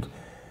it, and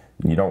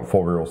you don't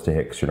full rerolls to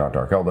hit because you're not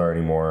Dark Eldar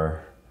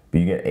anymore,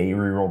 but you get a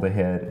reroll to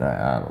hit.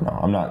 I don't know.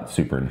 I'm not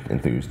super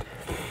enthused.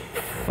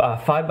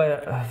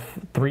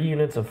 3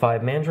 units of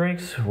 5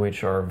 Mandrakes,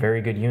 which are a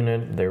very good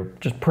unit. They're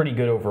just pretty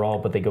good overall,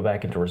 but they go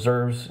back into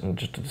reserves and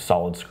just a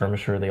solid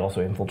skirmisher. They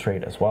also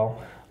infiltrate as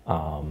well.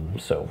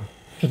 So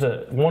just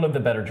one of the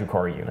better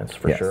Drukhari units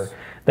for sure.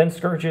 Then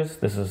Scourges,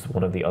 this is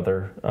one of the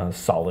other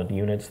solid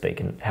units. They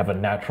can have a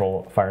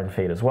natural Fire and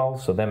Fade as well,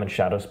 so them and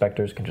Shadow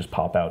Specters can just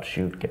pop out,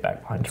 shoot, get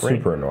back behind terrain.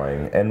 Super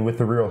annoying. And with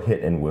the real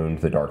hit and wound,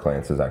 the Dark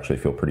Lances actually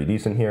feel pretty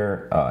decent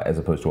here, as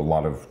opposed to a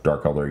lot of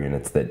Dark Eldar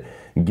units that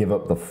give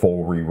up the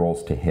full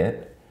rerolls to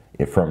hit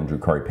from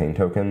Drukhari Pain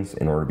tokens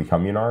in order to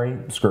become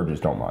Yunari. Scourges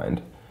don't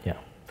mind. Yeah.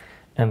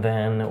 And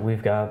then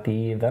we've got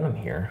the Venom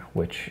here,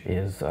 which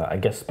is, I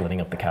guess, splitting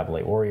up the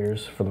Cabalite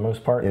Warriors for the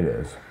most part. It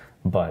is.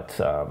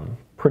 But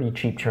pretty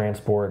cheap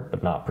transport,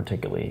 but not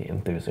particularly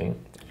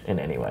enthusing in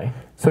any way.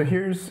 So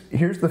here's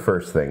the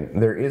first thing.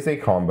 There is a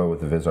combo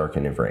with the Vizark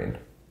and Yvrain.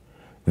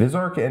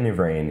 Vizark and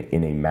Yvrain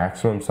in a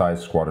maximum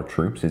size squad of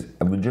troops is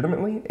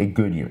legitimately a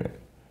good unit.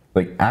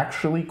 Like,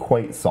 actually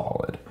quite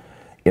solid.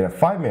 In a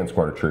 5-man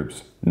squad of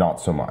troops, not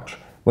so much.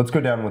 Let's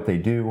go down what they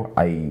do.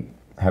 I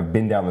have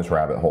been down this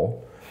rabbit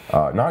hole.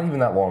 Not even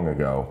that long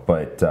ago,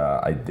 but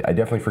I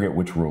definitely forget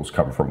which rules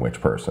come from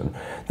which person.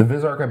 The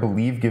Vizark, I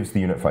believe, gives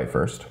the unit fight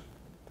first.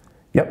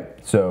 Yep,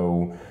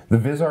 so the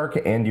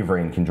Vizark and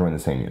Yvrain can join the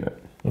same unit.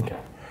 Okay.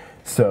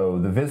 So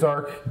the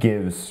Vizark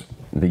gives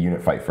the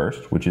unit fight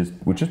first, which is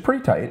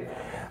pretty tight.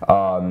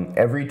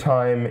 Every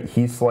time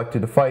he's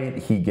selected to fight,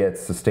 he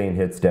gets sustained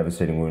hits,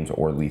 devastating wounds,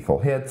 or lethal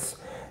hits.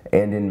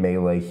 And in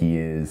melee, he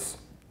is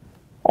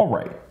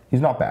alright.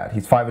 He's not bad.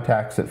 He's 5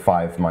 attacks at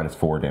 5 minus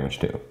 4 damage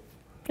 2.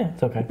 Yeah,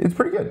 it's okay. It's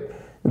pretty good.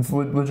 It's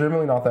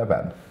legitimately not that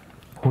bad.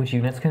 Which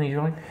units can he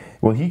join?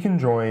 Well, he can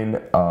join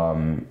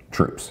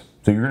troops.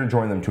 So you're going to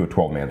join them to a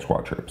 12-man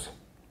squad troops.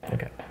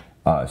 Okay.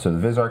 So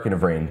the Vizark and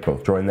Yvrain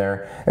both join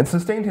there. And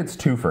sustained hits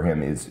 2 for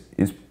him is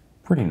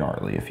pretty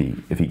gnarly if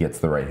he gets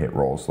the right hit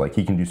rolls. Like,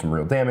 he can do some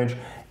real damage,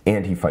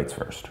 and he fights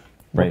first.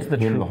 Right? What's the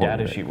troop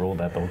data sheet rule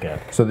that they'll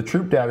get? So the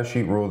troop data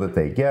sheet rule that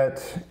they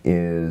get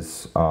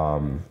is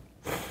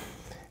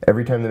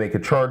every time they make a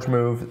charge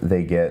move,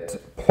 they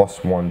get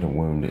 +1 to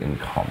wound in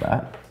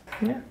combat.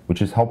 Yeah.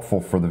 Which is helpful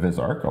for the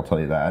Vizark, I'll tell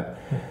you that.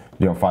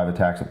 You know, 5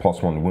 attacks at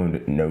 +1 to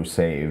wound, no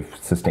save,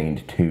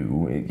 sustained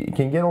 2. It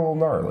can get a little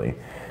gnarly,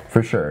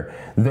 for sure.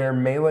 Their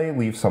melee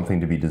leaves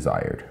something to be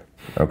desired.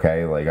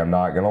 Okay, like, I'm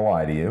not gonna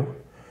lie to you.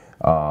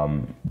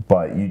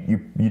 But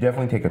you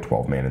definitely take a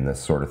 12-man in this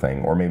sort of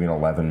thing, or maybe an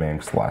 11-man,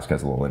 because the last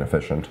guy's a little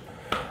inefficient.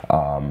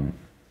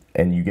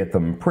 and you get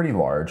them pretty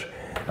large.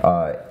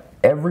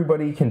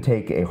 Everybody can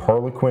take a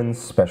Harlequin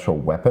special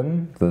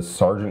weapon. The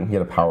sergeant can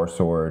get a power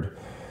sword,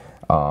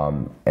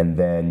 and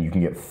then you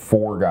can get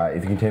 4 guys.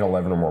 If you contain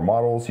 11 or more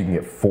models, you can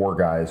get 4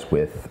 guys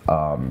with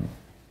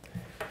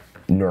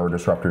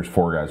neurodisruptors,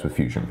 4 guys with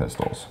fusion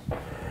pistols.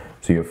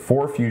 So you have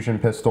 4 fusion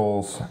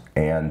pistols,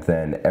 and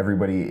then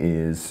everybody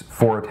is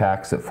 4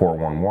 attacks at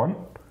 411,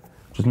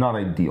 which is not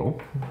ideal.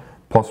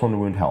 +1 to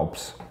wound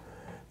helps.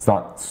 It's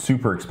not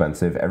super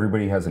expensive.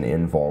 Everybody has an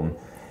invuln.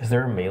 Is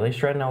there a melee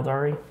strat in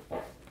Eldari?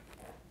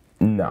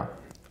 No.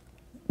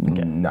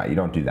 Okay. No, you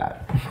don't do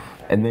that.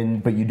 And then,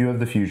 but you do have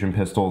the fusion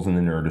pistols and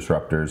the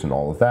neurodisruptors and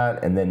all of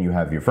that. And then you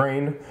have your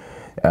Vrain.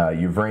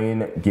 Your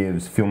Vrain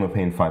gives Feel No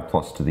Pain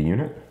 5+ to the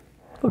unit.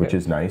 Okay. Which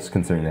is nice,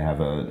 considering they have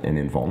an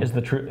invuln. Is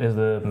the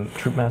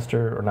troop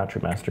master, or not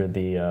troop master,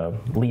 the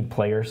lead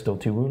player still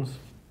 2 wounds?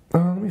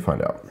 Let me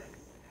find out.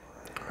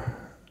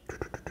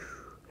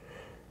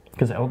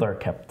 Because Eldar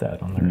kept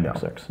that on their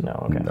X6. No,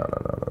 okay.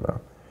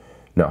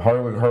 No,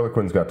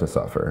 Harlequin's got to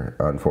suffer,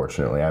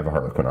 unfortunately. I have a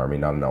Harlequin army,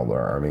 not an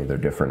Eldar army. They're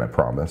different, I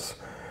promise.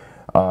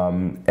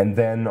 And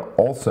then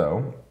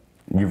also,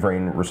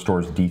 Vrain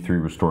restores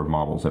D3 restored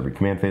models every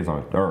command phase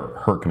on,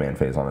 or her command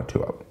phase on a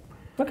 2-up.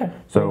 Okay.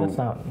 So that's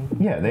not...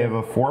 yeah, they have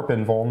a 4-up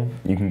invuln.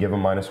 You can give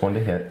them -1 to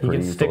hit. You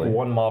can stick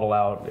 1 model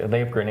out. They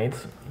have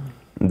grenades.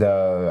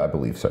 I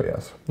believe so,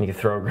 yes. You can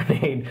throw a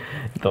grenade.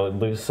 They'll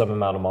lose some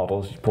amount of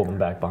models. You pull them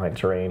back behind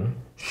terrain.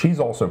 She's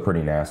also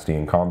pretty nasty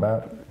in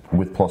combat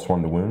with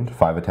 +1 to wound.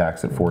 5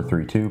 attacks at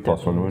 432,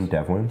 +1 to wound,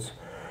 dev wounds.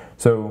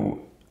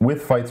 So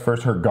with fights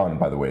first, her gun,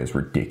 by the way, is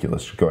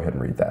ridiculous. Just go ahead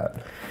and read that.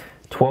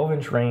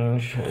 12-inch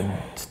range,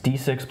 it's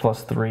D6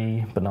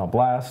 +3, but not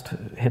blast.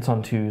 Hits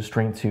on 2,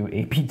 strength 2,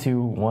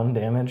 AP2, 1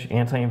 damage.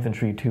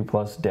 Anti-infantry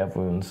 2+, dev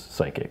wounds,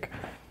 psychic.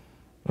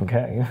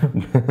 Okay.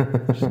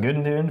 She's good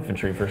into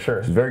infantry for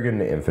sure. She's very good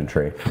into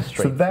infantry.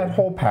 So that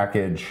whole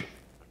package,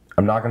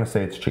 I'm not going to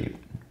say it's cheap.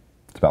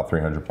 It's about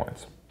 300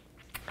 points.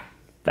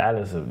 That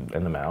is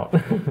an amount.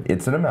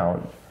 It's an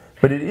amount,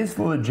 but it is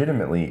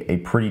legitimately a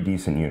pretty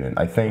decent unit.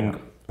 I think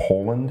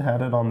Poland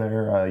had it on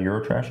their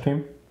Eurotrash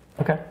team.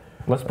 Okay.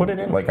 Let's put it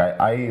in. Like,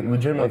 I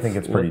legitimately think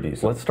it's pretty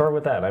decent. Let's start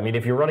with that. I mean,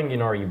 if you're running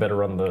Yunari, you better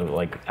run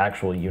the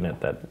actual unit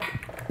that...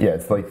 Yeah,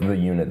 it's like the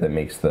unit that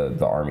makes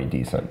the army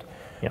decent.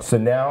 Yep. So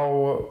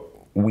now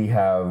we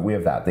have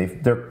that.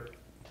 They're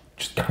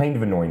just kind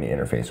of annoying to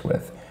interface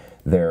with.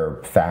 They're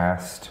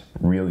fast.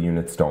 Real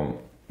units don't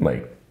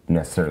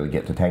necessarily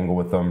get to tangle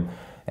with them,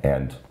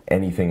 and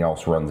anything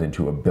else runs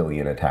into a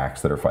billion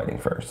attacks that are fighting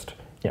first.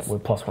 Yeah,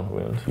 with +1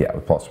 wound. Yeah,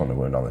 with +1 to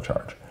wound on the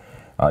charge.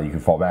 You can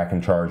fall back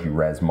and charge, you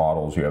res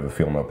models, you have a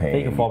Feel No Pain. Yeah,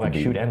 you can fall back,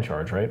 shoot, and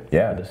charge, right?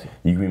 Yeah.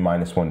 You can be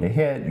 -1 to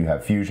hit, you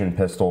have fusion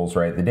pistols,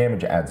 right? The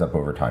damage adds up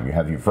over time. You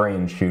have your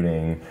Vrain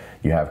shooting,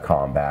 you have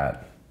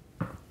combat.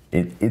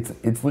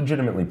 It's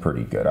legitimately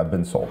pretty good. I've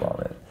been sold on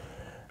it.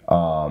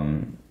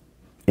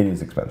 It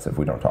is expensive.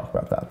 We don't talk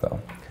about that, though.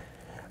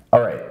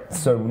 All right,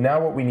 so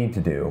now what we need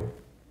to do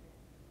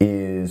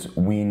is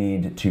we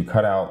need to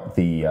cut out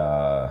the...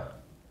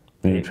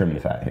 we need to trim the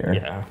fat here.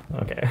 Yeah,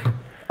 okay.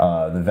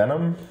 The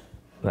Venom...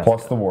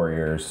 plus the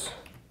Warriors.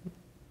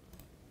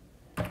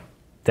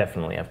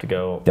 Definitely have to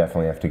go.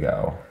 Definitely have to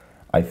go.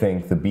 I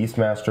think the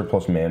Beastmaster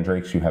plus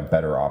Mandrakes, you have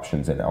better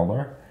options in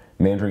Eldar.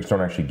 Mandrakes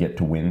don't actually get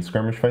to win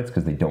skirmish fights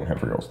because they don't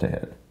have rerolls to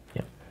hit.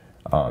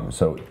 Yeah.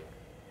 So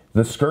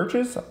the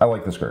Scourges, I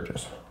like the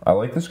Scourges. I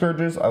like the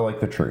Scourges, I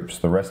like the troops.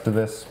 The rest of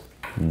this,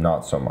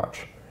 not so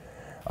much.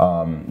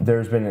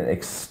 There's been an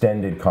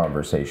extended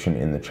conversation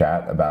in the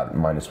chat about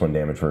 -1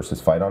 damage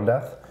versus Fight on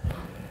Death.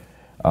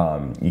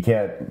 You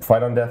can't...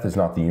 Fight on Death is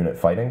not the unit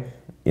fighting.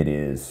 It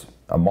is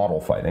a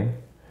model fighting.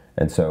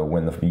 And so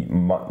when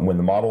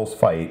the models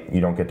fight,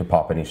 you don't get to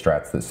pop any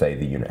strats that say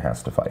the unit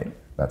has to fight.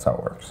 That's how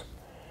it works.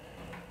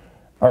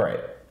 All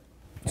right.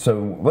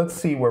 So let's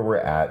see where we're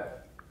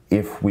at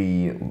if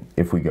we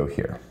go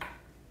here.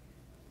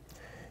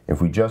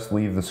 If we just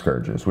leave the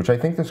Scourges, which I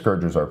think the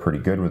Scourges are pretty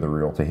good with a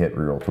reroll to hit,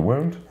 reroll to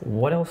wound.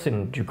 What else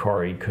in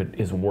Drukhari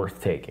is worth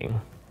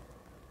taking?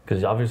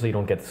 Because obviously you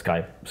don't get the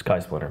Sky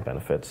Splinter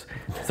benefits.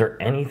 Is there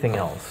anything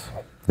else?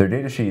 Their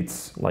data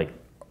sheets... Like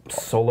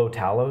Solo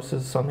Talos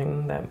is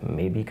something that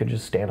maybe could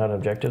just stand on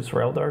objectives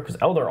for Eldar? Because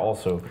Eldar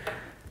also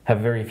have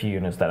very few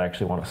units that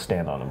actually want to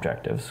stand on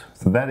objectives.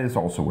 So that is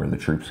also where the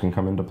troops can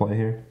come into play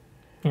here.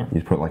 Yeah.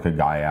 You put like a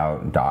guy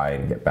out and die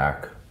and get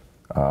back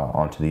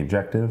onto the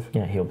objective.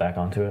 Yeah, heal back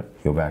onto it.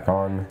 Heal back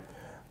on.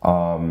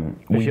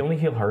 Does she only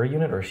heal her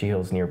unit, or she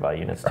heals nearby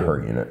units too?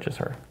 Her unit. Just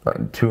her.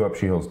 2-up,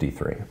 she heals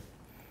D3.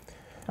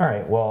 All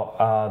right,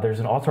 well, there's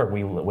an Autarch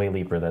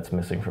Wayleaper that's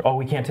missing. Oh,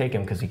 we can't take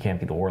him because he can't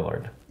be the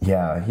Warlord.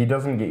 Yeah, he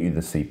doesn't get you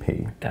the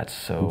CP. That's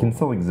so... He can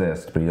still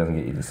exist, but he doesn't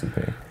get you the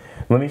CP.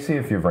 Let me see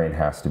if your Vrain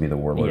has to be the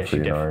Warlord for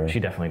Yunari. She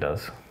definitely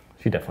does.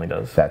 She definitely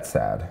does. That's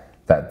sad.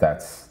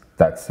 That's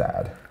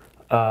sad.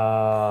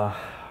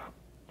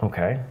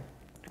 Okay.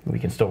 We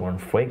can still run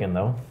Fuegan,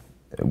 though.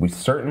 We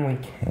certainly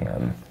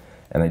can.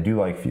 And I do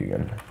like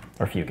Fuegan.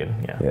 Or Fugan,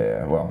 yeah.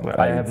 Yeah, well,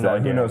 I have no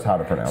idea. Who knows how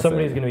to pronounce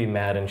Somebody's it? going to be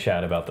mad in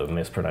chat about the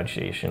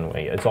mispronunciation.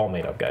 It's all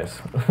made up, guys.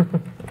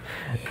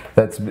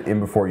 That's in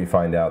before you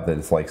find out that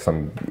it's like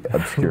some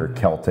obscure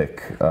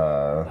Celtic...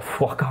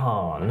 Fuck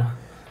on.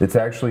 It's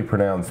actually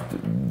pronounced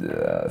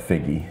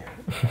Figgy.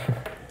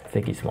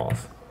 Figgy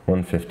Smalls.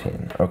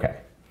 115,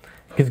 okay.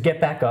 Because get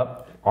back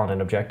up on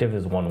an objective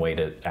is one way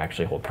to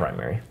actually hold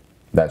primary.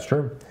 That's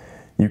true.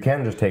 You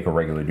can just take a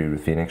regular dude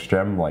with Phoenix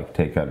Gem, like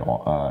take an...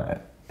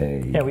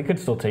 Yeah, we could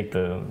still take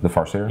the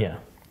Farseer? Yeah.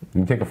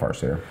 You can take a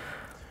Farseer.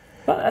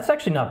 Well, that's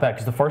actually not bad,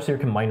 because the Farseer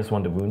can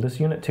 -1 to wound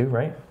this unit too,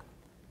 right?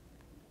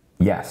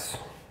 Yes.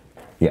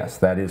 Yes,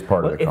 that is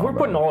part of the combo. If we're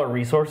putting all our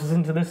resources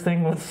into this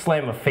thing, let's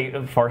slam a Fate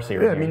of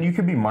Farseer. Yeah, I mean, you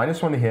could be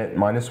 -1 to hit,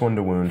 -1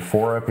 to wound,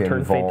 4 up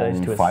in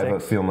Vuln, 5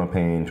 up Feel No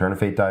Pain, turn a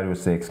Fate die to a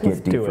 6,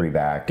 get D3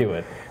 back. Do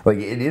it. Like,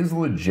 it is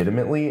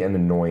legitimately an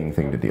annoying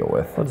thing to deal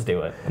with. Let's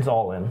do it. It's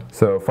all in.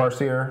 So,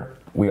 Farseer,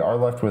 we are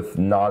left with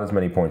not as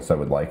many points as I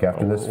would like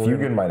after this.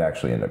 Fugan might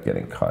actually end up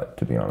getting cut,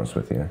 to be honest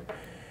with you.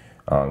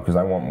 Because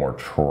I want more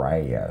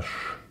trash.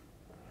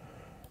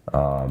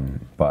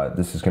 But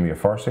this is going to be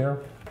a Farseer.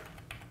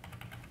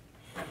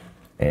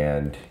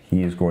 And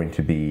he is going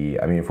to be,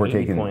 I mean, if we're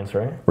taking points,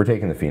 right? We're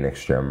taking the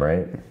Phoenix Gem,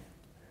 right?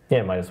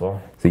 Yeah, might as well.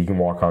 So you can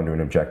walk onto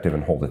an objective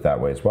and hold it that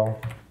way as well.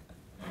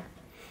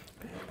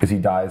 Because he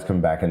dies,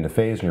 come back into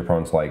phase, and your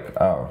opponent's like,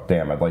 oh,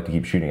 damn, I'd like to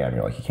keep shooting at him.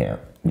 You're like, you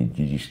can't.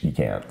 You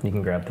can't. You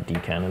can grab the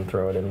D-Cannon and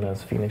throw it in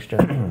as Phoenix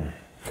Gem.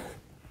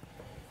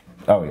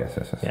 Oh, yes.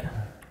 Yeah.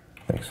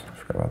 Thanks. I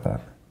forgot about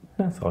that.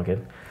 That's all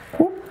good.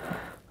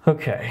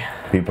 Okay.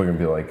 People are going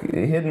to be like,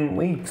 hidden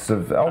leaks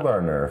of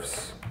Eldar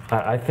nerfs.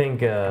 I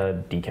think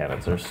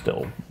D-Cannons are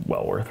still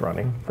well worth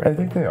running. Frankly. I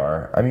think they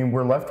are. I mean,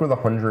 we're left with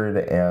 100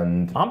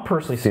 and I'm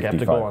personally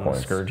skeptical on the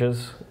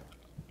Scourges.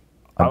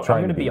 I'm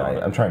trying to be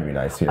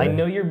nice here. I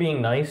know you're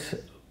being nice,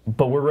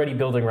 but we're already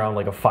building around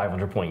like a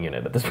 500-point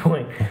unit at this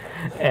point,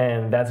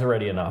 and that's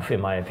already enough,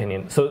 in my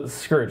opinion. So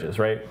Scourges,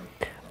 right?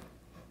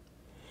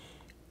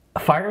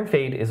 Fire and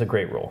Fade is a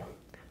great rule,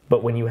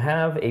 but when you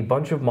have a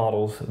bunch of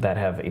models that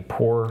have a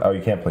poor... Oh,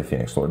 you can't play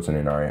Phoenix Lords in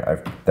Inari.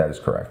 That is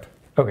correct.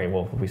 Okay,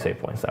 well, we save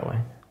points that way.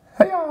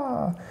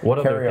 Hey-ya! What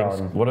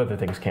other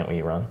things can't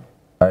we run?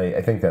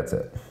 I think that's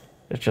it.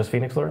 It's just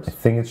Phoenix Lords? I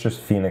think it's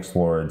just Phoenix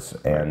Lords,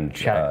 and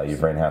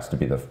Yvrain has to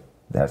be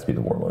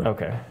the Warlord.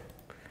 Okay.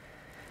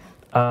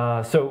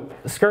 So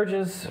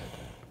Scourges,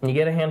 you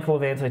get a handful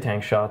of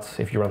anti-tank shots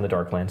if you run the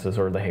Dark Lances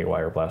or the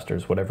Haywire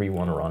Blasters, whatever you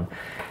want to run.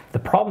 The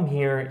problem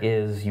here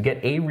is you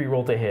get a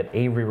reroll to hit,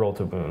 a reroll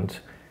to wound.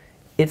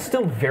 It's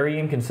still very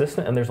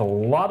inconsistent, and there's a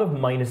lot of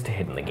minus to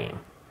hit in the game.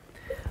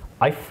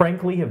 I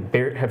frankly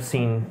have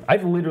seen,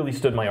 I've literally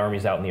stood my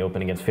armies out in the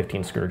open against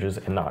 15 Scourges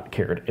and not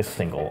cared a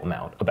single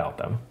amount about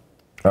them.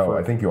 Oh,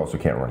 I think you also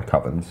can't run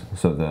Covens,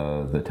 so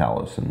the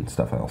Talos and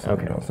stuff else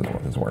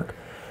doesn't work.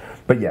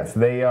 But yes,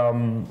 they...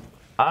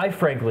 I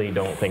frankly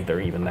don't think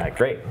they're even that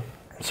great.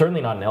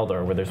 Certainly not in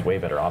Eldar, where there's way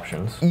better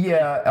options.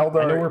 Yeah,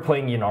 Eldar... I know we're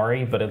playing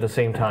Ynnari, but at the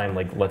same time,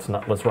 like, let's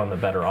run the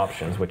better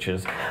options, which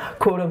is,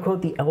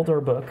 quote-unquote, the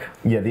Eldar book.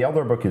 Yeah, the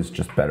Eldar book is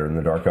just better than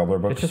the Dark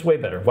Eldar book. It's just way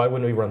better. Why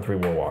wouldn't we run 3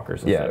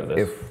 Warwalkers instead of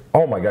this?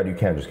 Oh my god, you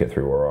can just get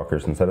 3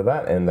 Warwalkers instead of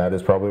that, and that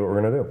is probably what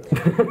we're going to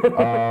do.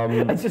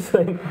 I just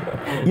think...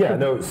 Yeah,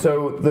 no,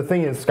 so the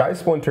thing is, Sky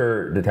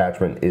Splinter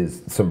Detachment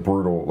is some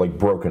brutal, like,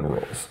 broken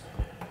rules.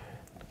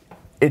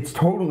 It's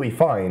totally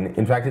fine.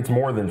 In fact, it's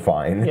more than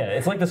fine. Yeah,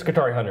 it's like the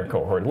Skitarii Hunter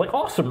cohort. Like,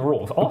 awesome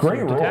rules, awesome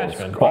great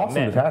detachment. Rules.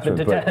 Awesome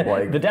detachment, but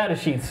like... The data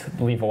sheets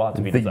leave a lot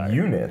to be desired. The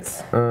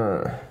units,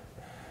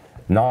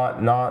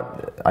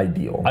 not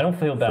ideal. I don't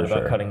feel bad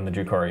about cutting the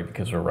Drukhari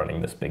because we're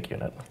running this big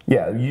unit.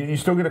 Yeah, you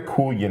still get a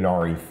cool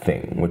Ynnari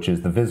thing, which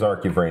is the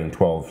Vizark, Yvrain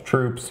 12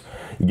 troops.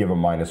 You give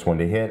them -1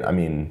 to hit. I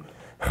mean...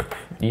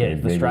 Yeah,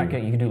 the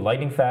Straka, you can do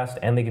lightning fast,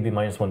 and they can be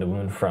 -1 to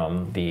wound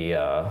from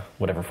the,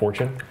 whatever,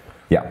 Fortune.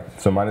 Yeah,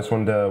 so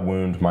 -1 to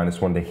wound,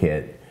 -1 to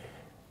hit,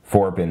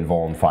 4 up in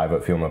Vuln, 5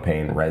 up Feel No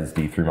Pain, Res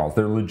D3 models.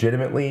 They're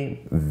legitimately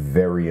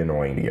very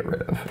annoying to get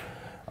rid of.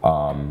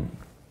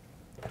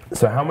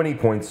 So how many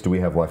points do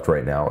we have left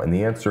right now? And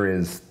the answer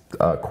is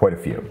quite a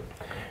few.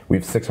 We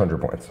have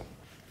 600 points.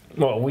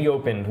 Well, we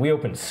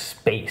opened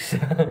space.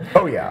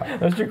 Oh yeah,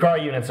 those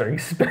Drukhari units are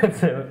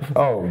expensive.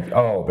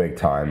 Oh, big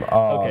time.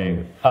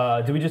 Okay,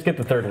 do we just get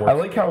the third word? I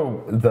like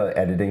how the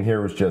editing here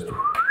was just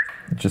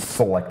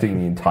selecting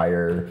the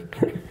entire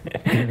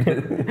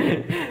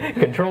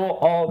Control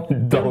Alt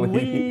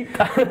Delete.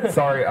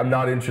 Sorry, I'm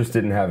not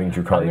interested in having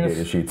Drukhari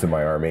data sheets in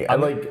my army. I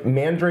like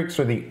Mandrakes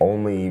are the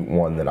only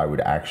one that I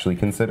would actually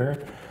consider,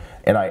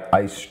 and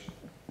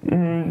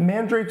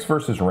Mandrakes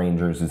versus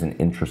Rangers is an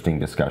interesting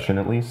discussion,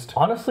 at least.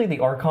 Honestly, the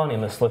Archon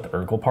in the Slith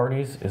Urkel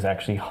parties is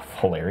actually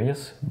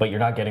hilarious, but you're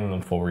not getting them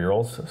full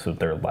rerolls, so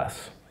they're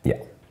less. Yeah.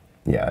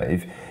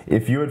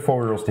 If you had full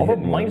rerolls to hit,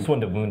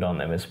 -1 to wound on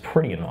them is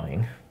pretty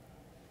annoying.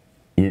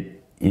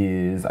 It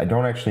is. I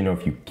don't actually know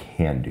if you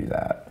can do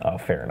that. Oh,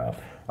 fair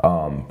enough.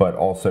 But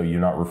also, you're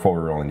not full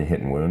rerolling to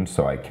hit and wound,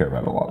 so I care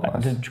about it a lot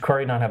less. Did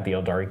Drukhari not have the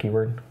Eldari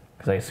keyword?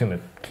 Because I assume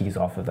it keys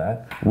off of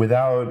that.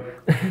 Without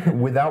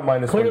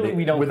minus Clearly one,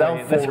 we don't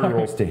without play it. 4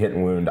 rolls to hit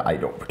and wound, I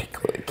don't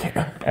particularly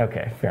care.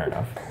 Okay, fair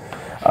enough.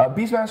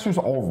 Beastmaster's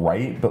all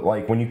right, but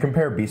like when you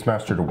compare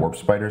Beastmaster to Warp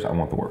Spiders, I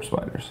want the Warp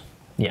Spiders.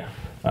 Yeah,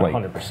 Like,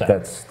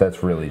 100%.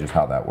 That's really just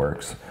how that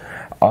works.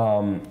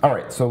 All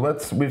right, so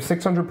we have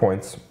 600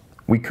 points.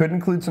 We could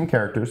include some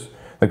characters.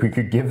 Like we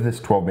could give this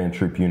 12-man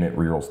troop unit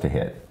rerolls to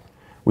hit,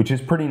 which is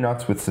pretty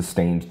nuts with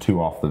sustained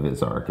 2 off the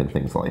Vizark and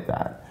things like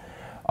that.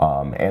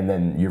 And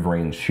then your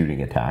range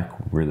shooting attack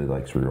really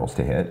likes rerolls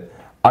to hit.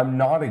 I'm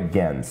not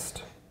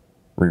against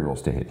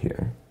rerolls to hit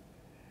here.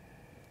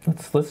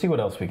 Let's see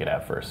what else we could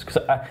have first.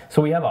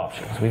 So we have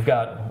options. We've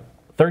got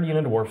third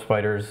unit of Warp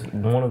Spiders,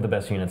 one of the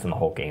best units in the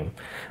whole game.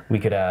 We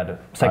could add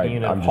second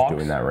unit of I'm Hawks. just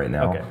doing that right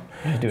now. Okay,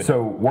 just do it.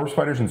 So Warp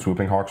Spiders and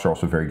Swooping Hawks are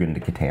also very good into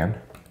Catan.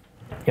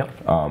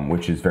 Yep.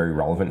 Which is very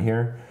relevant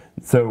here.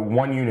 So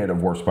 1 unit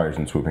of Warp Spiders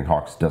and Swooping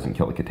Hawks doesn't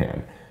kill a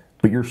Catan.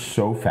 But you're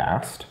so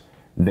fast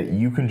that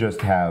you can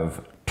just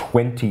have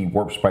 20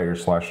 Warp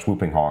Spiders /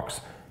 Swooping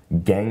Hawks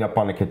gang up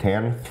on a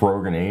Catan, throw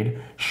a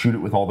grenade, shoot it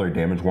with all their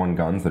damage 1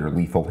 guns that are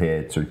lethal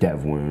hits or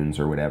dev wounds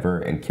or whatever,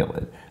 and kill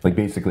it. Like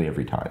basically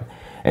every time.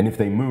 And if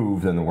they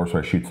move, then the Warp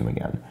Spider shoots them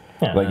again.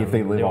 Yeah, like if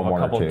they live on 1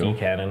 or 2. a couple of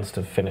D-cannons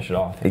to finish it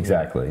off.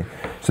 Exactly.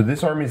 So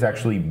this army is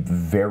actually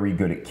very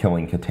good at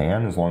killing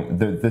Catan. As long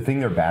the thing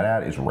they're bad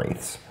at is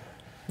wraiths.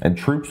 And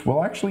troops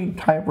will actually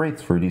tie up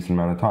wraiths for a decent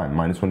amount of time.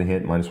 -1 to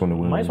hit, -1 to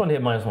wound. -1 to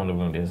hit, -1 to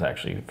wound is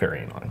actually very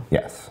annoying.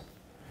 Yes.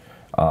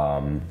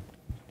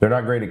 They're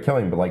not great at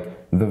killing, but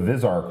like the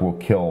Vizark will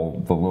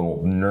kill the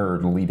little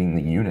nerd leading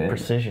the unit.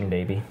 Precision,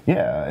 baby.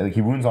 Yeah, like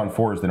he wounds on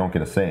 4s, they don't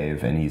get a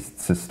save, and he's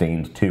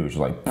sustained 2. It's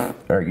just like,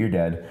 all right, you're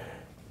dead.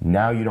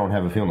 Now you don't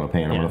have a feel no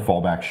pain. I'm going to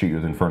fall back, shoot you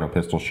with Inferno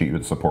Pistol, shoot you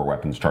with support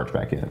weapons, charge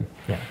back in.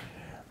 Yeah.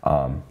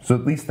 So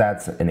at least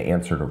that's an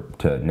answer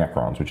to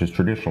Necrons, which is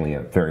traditionally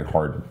a very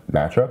hard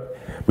matchup.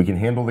 We can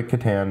handle the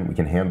Catan, we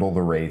can handle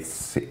the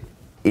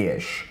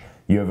Wraiths-ish.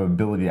 You have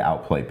ability to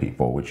outplay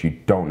people, which you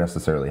don't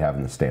necessarily have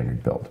in the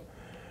standard build.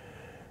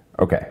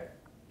 Okay.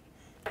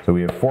 So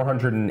we have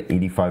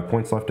 485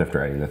 points left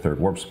after adding the 3rd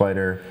Warp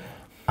Spider.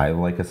 I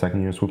like a 2nd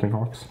unit of Swooping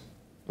Hawks.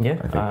 Yeah,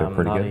 I think they're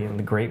pretty good.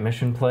 The great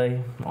mission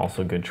play,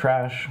 also good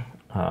trash,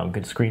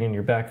 good screen in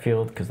your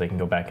backfield because they can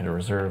go back into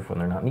reserve when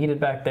they're not needed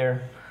back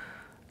there.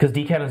 Because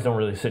D-cannons don't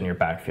really sit in your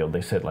backfield,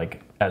 they sit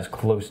like as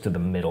close to the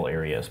middle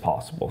area as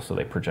possible, so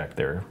they project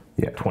their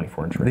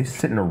 24-inch range. They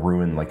sit in a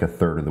ruin like a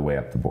third of the way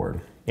up the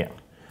board. Yeah.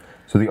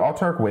 So the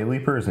Autarch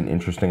Wayleaper is an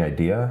interesting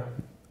idea.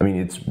 I mean,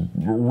 it's a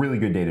really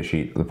good data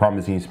sheet. The problem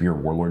is he needs to be your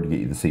Warlord to get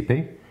you the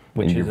CP,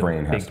 Which and your is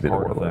brain has to be the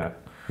part of Warlord. that.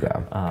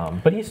 Yeah.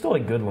 But he's still a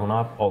good lone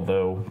op,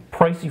 although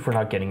pricey for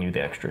not getting you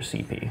the extra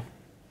CP.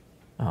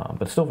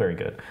 But still very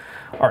good.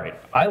 All right,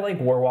 I like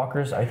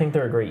Warwalkers. I think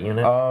they're a great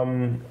unit.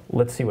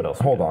 Let's see what else.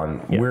 Hold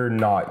on, we're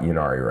not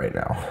Ynnari right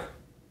now.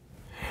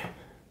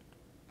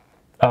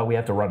 We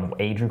have to run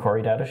a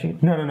Drukhari data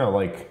sheet? No,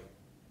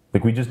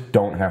 like we just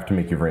don't have to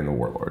make Yvrain the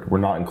Warlord. We're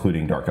not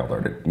including Dark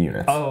Eldar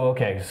units. Oh,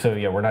 okay, so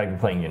yeah, we're not even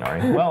playing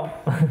Ynnari. Well...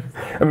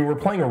 I mean, we're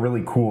playing a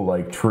really cool,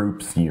 like,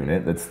 troops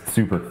unit that's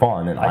super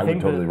fun, and I would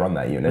totally run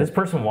that unit. This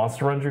person wants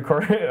to run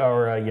Drukhari,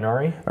 or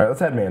Ynnari. All right,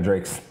 let's add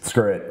Mandrakes.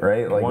 Screw it,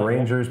 right? Like,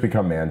 Rangers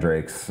become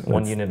Mandrakes.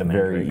 One unit of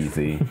Mandrakes.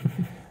 Very easy.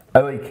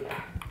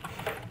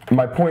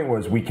 My point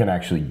was we can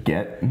actually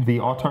get the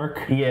Autarch.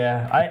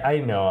 Yeah, I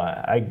know.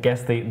 I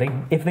guess they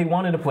if they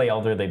wanted to play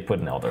Elder, they'd put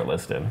an Elder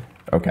list in.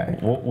 Okay.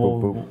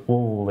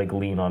 We'll like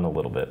lean on a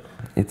little bit.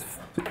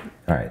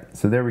 All right,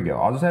 so there we go.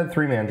 I'll just add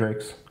 3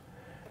 Mandrakes.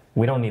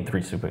 We don't need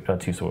 2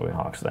 Swooping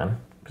Hawks then,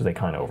 because they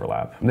kind of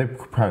overlap. They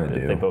kind of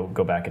do. They both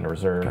go back into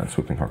reserve. God,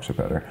 Swooping Hawks are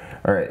better.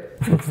 All right,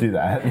 let's do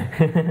that.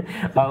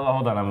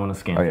 Hold on, I'm going to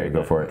scan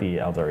for it. The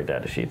Eldari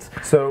data sheets.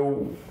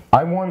 So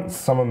I want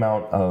some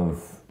amount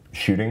of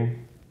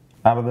shooting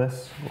out of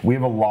this. We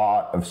have a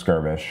lot of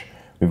skirmish.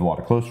 We have a lot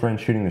of close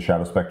range shooting. The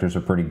Shadow Specters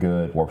are pretty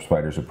good. Warp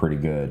Spiders are pretty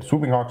good.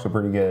 Swooping Hawks are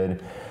pretty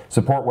good.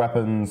 Support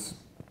weapons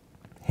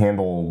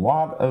handle a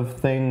lot of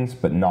things,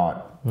 but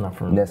not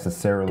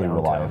necessarily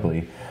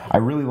reliably. I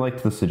really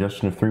liked the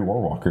suggestion of 3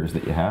 Warwalkers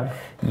that you had.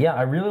 Yeah,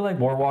 I really like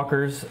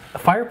Warwalkers.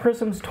 Fire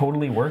Prisms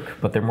totally work,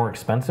 but they're more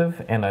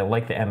expensive, and I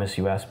like the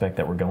MSU aspect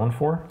that we're going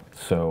for.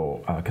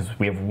 So, because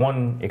we have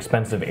one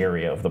expensive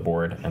area of the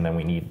board, and then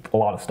we need a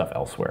lot of stuff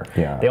elsewhere.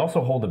 Yeah. They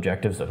also hold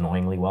objectives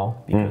annoyingly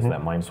well, because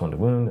that -1 to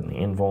wound, and the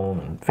invuln,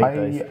 and fate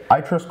dice.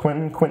 I trust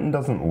Quentin. Quentin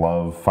doesn't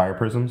love Fire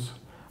Prisms.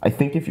 I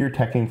think if you're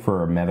teching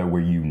for a meta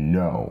where you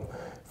know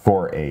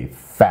for a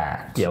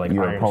fact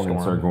your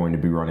opponents are going to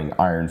be running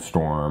Iron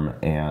Storm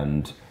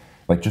and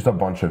like just a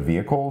bunch of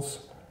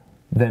vehicles,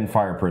 then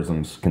Fire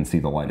Prisms can see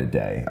the light of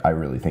day. I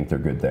really think they're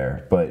good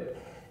there. But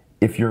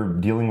if you're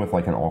dealing with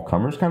like an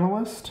all-comers kind of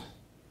list,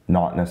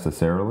 not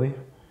necessarily.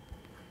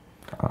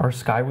 Are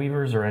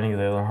Skyweavers or any of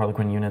the other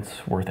Harlequin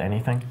units worth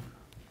anything?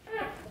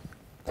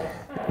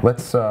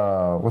 Let's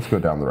go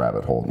down the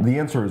rabbit hole. The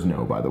answer is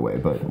no, by the way,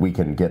 but we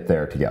can get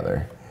there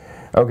together.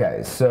 Okay,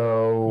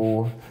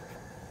 so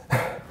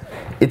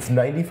it's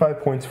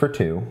 95 points for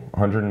 2,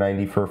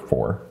 190 for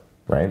 4,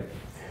 right?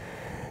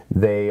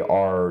 They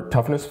are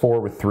toughness 4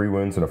 with 3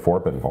 wounds and a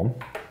 4 pinfall.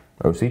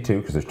 OC 2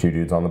 because there's 2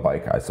 dudes on the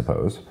bike, I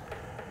suppose.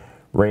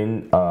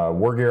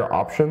 War gear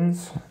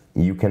options.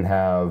 You can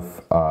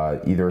have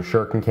either a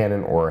shuriken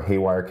cannon or a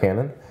haywire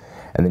cannon,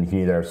 and then you can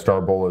either have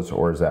star bolas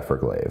or a zephyr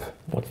glaive.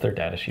 What's their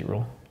data sheet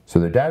rule? So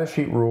their data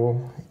sheet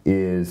rule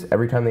is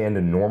every time they end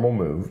a normal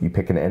move, you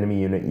pick an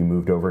enemy unit you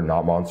moved over,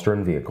 not monster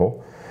and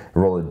vehicle.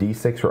 Roll a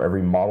d6 for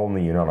every model in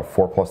the unit. On a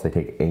 4+, they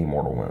take a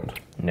mortal wound.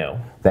 No.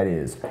 That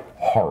is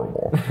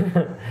horrible.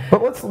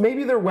 But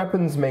maybe their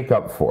weapons make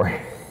up for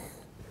it.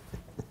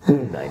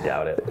 I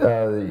doubt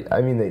it.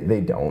 I mean, they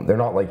don't. They're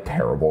not like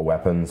terrible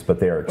weapons, but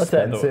they are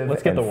expensive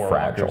Let's get and the War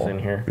fragile. Walkers in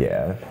here.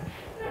 Yeah,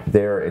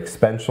 they're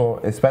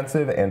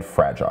expensive and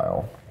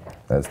fragile.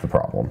 That's the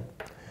problem.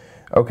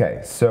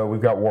 Okay, so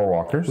we've got War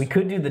Walkers. We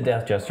could do the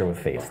Death Jester with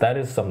Fates. That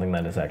is something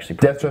that is actually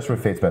Death Jester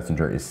with Fate's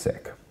Messenger is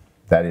sick.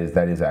 That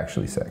is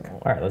actually sick.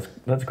 All right,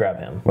 let's grab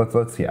him.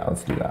 Let's do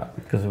that.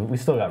 Because we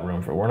still got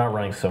room for. We're not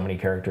running so many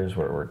characters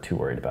where we're too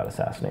worried about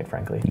assassinate,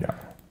 frankly. Yeah.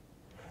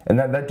 And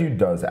that dude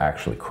does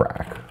actually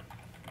crack.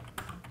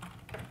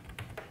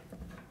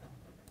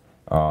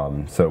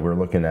 So we're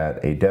looking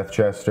at a Death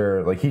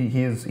Jester. Like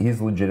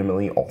he's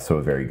legitimately also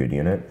a very good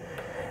unit.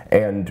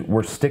 And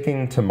we're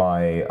sticking to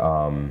my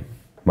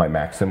my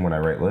maxim when I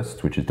write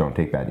lists, which is don't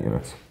take bad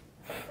units.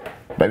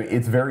 I mean,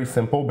 it's very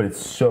simple, but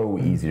it's so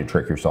easy to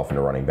trick yourself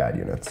into running bad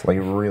units. Like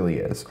it really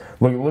is.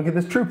 Look at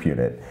this troop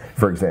unit,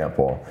 for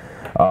example.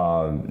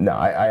 No,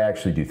 I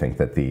actually do think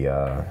that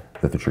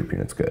the troop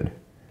unit's good.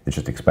 It's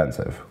just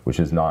expensive, which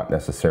is not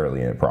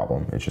necessarily a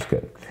problem. It's just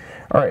good.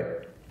 All right.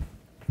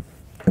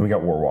 And we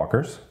got War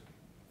Walkers.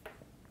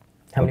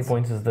 How many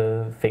points is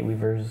the Fate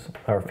Weavers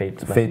or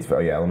Fates? Fates. Oh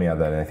yeah, let me add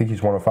that in. I think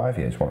he's 105.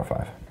 Yeah, he's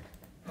 105.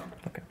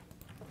 Okay.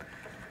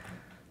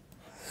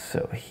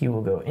 So he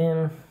will go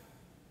in.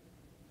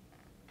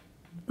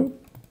 Boop.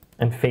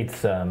 And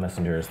Fate's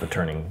Messenger is the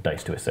turning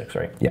dice to a 6,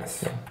 right?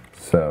 Yes. Yeah.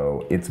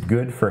 So it's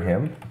good for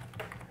him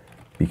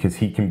because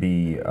he can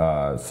be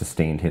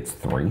sustained hits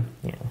 3.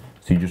 Yeah.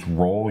 So you just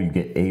roll, you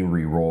get a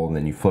re-roll, and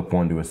then you flip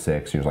 1 to a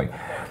 6. You're just like,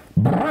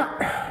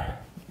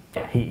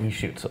 yeah, he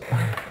shoots.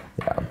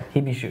 yeah,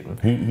 He'd be shooting.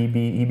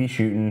 He'd be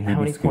shooting. How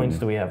many points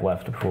do we have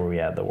left before we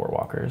add the War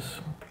Walkers?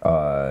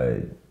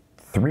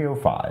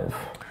 305,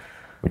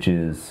 which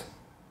is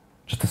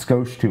just a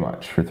skosh too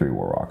much for 3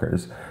 War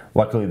Walkers.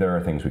 Luckily, there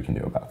are things we can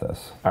do about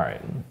this. All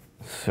right.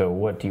 So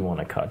what do you want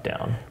to cut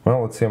down?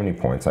 Well, let's see how many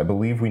points. I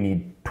believe we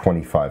need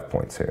 25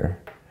 points here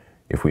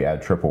if we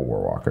add triple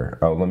War Walker.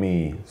 Oh,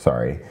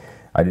 sorry.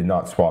 I did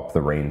not swap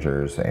the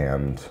Rangers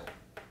and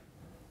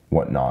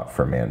whatnot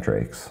for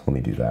Mandrakes. Let me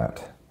do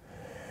that.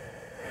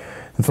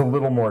 It's a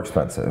little more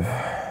expensive.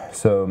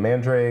 So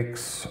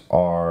Mandrakes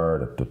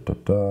are,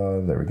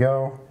 there we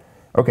go.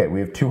 Okay,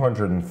 we have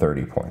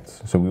 230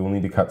 points. So we will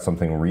need to cut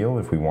something real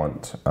if we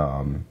want.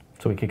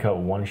 So we could cut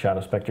 1 Shadow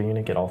Spectre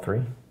unit, get all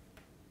 3?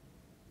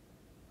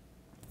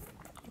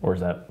 Or is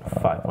that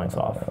 5 points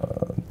off?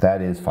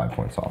 That is 5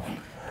 points off.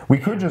 We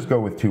could just go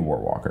with 2 War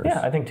Walkers.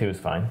 Yeah, I think 2 is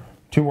fine.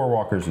 2 War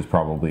Walkers is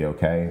probably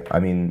okay.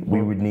 I mean,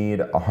 we would need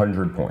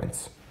 100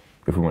 points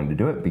if we wanted to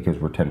do it because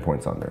we're 10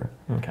 points under.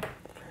 Okay.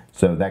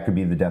 So that could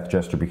be the Death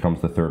Jester becomes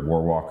the 3rd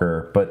War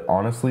Walker. But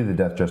honestly, the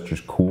Death Jester's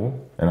cool,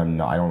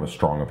 and I don't have a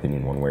strong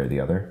opinion one way or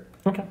the other.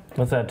 Okay,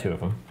 let's add 2 of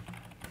them.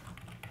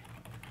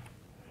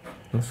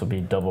 This will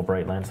be double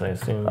Bright Lance, I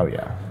assume. Oh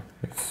yeah.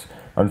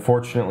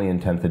 Unfortunately,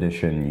 in 10th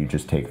edition, you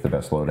just take the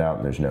best loadout,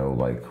 and there's no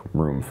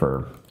room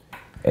for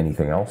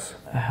anything else.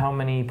 How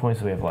many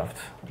points do we have left?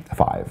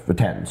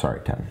 10.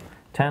 Sorry, 10.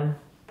 10?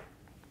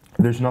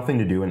 There's nothing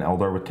to do in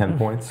Eldar with 10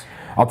 points.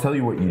 I'll tell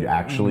you what you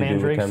actually do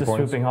with 10 Mandrakes to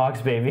points. Swooping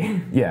Hawks,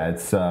 baby. Yeah,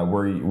 it's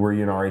we're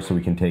Yunari, so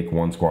we can take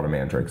 1 squad of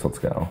Mandrakes. Let's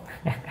go.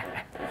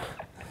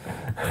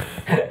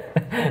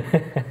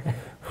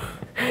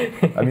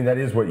 I mean, that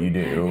is what you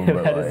do.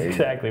 But That is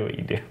exactly what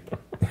you do.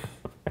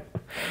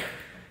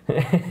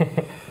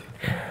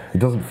 It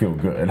doesn't feel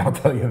good, I'll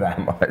tell you that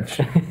much.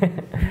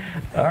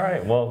 All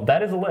right, well,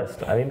 that is a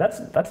list. I mean,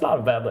 that's not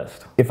a bad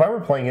list. If I were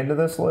playing into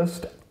this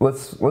list,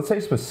 let's say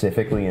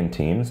specifically in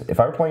teams, if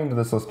I were playing into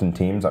this list in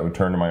teams, I would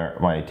turn to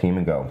my team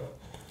and go,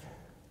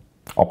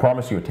 I'll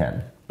promise you a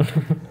 10.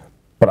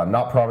 But I'm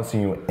not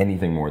promising you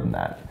anything more than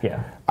that.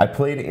 Yeah. I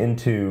played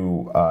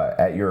into,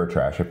 at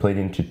Eurotrash, I played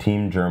into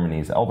Team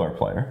Germany's Eldar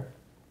player,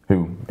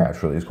 who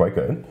naturally is quite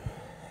good,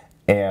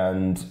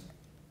 and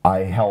I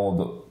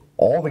held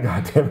all the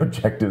goddamn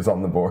objectives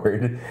on the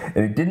board, and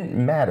it didn't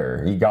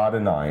matter. He got a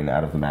 9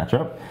 out of the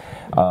matchup,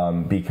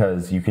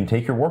 because you can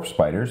take your Warp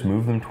Spiders,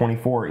 move them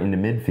 24 into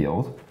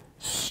midfield,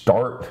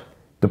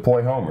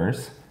 deploy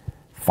homers,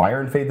 fire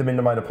and fade them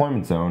into my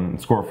deployment zone,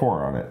 and score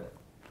 4 on it.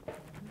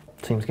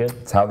 Seems good.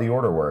 That's how the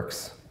order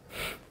works,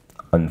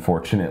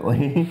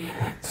 unfortunately.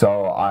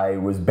 So I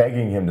was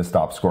begging him to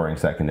stop scoring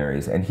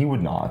secondaries, and he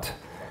would not.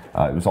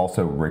 It was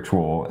also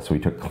ritual, so he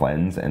took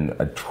cleanse, and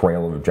a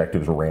trail of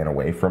objectives ran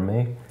away from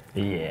me.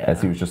 Yeah.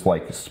 As he was just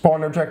like,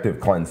 spawn objective,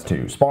 cleanse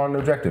 2. Spawn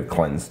objective,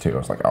 cleanse 2. I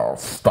was like, oh,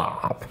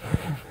 stop.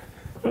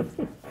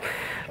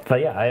 But But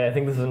yeah, I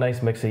think this is a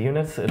nice mix of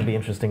units. It'd be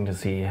interesting to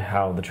see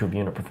how the troop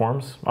unit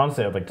performs.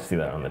 Honestly, I'd like to see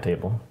that on the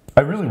table. I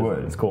really would.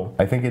 It's cool.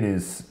 I think it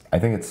is. I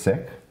think it's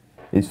sick.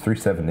 It's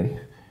 $370.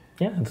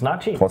 Yeah, it's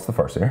not cheap. Plus the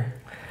Farseer.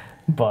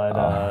 But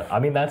I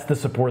mean, that's the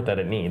support that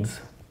it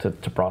needs to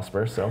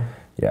prosper. So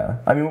yeah,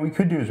 I mean, what we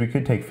could do is we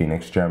could take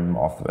Phoenix Gem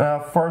off.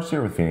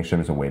 Farseer with Phoenix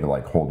Gem is a way to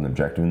like hold an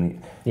objective.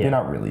 You're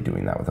not really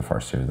doing that with the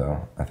Farseer,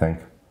 though. I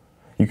think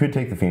you could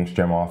take the Phoenix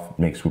Gem off,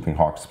 make Swooping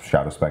Hawks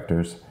Shadow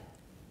Specters.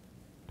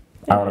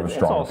 I don't have a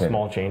strong opinion. It's all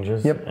small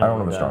changes. Yep, I don't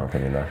have a strong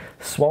opinion there.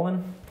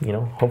 Swollen, you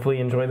know, hopefully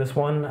you enjoy this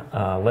one.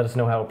 Let us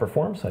know how it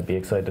performs. I'd be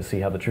excited to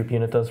see how the troop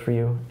unit does for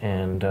you.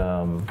 And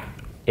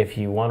if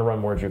you want to run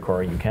more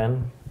Drukari, you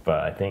can. But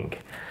I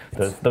think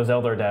those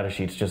Eldar data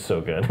sheets just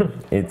so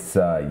good. It's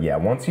yeah.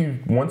 Once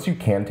you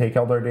can take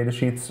Eldar data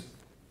sheets,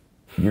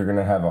 you're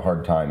gonna have a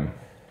hard time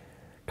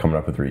coming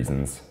up with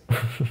reasons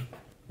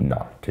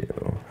not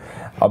to.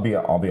 I'll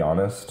be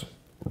honest.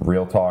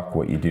 Real talk.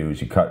 What you do is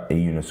you cut a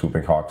unit of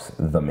Swooping Hawks,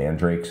 the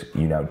Mandrakes.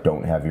 You now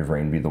don't have your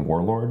Vrain be the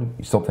Warlord.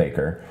 You still take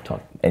her,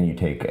 and you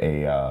take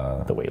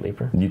a the Weight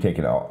Leaper. You take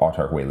an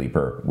Autarch Weight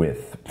Leaper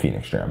with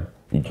Phoenix Gem.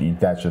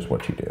 That's just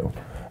what you do.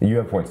 You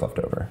have points left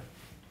over.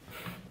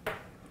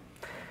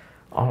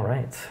 All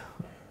right.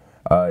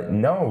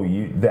 No,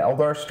 the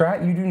Eldar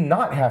strat, you do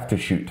not have to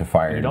shoot to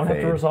fire. You don't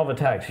have to resolve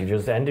attacks. You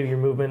just end of your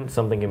movement,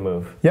 something can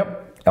move.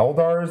 Yep.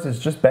 Eldar's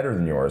is just better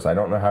than yours. I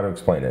don't know how to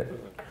explain it.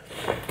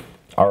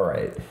 All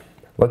right.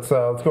 Let's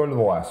go into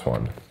the last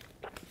one.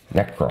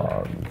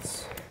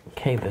 Necrons.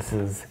 Okay, this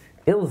is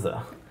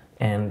Ilza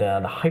and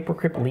the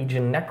Hypercrypt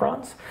Legion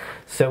Necrons.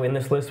 So in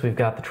this list, we've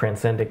got the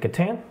Transcendent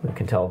Catan, who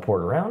can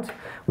teleport around.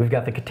 We've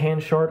got the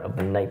Catan Shard of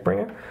the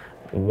Nightbringer,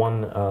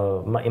 one,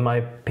 in my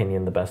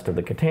opinion, the best of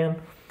the Catan.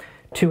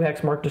 2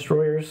 Hexmark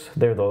Destroyers,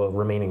 they're the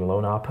remaining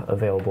lone op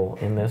available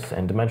in this,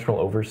 and Dimensional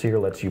Overseer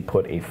lets you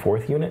put a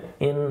 4th unit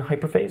in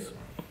Hyperphase.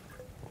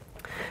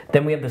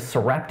 Then we have the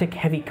Seraptic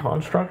Heavy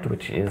Construct,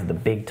 which is the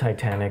big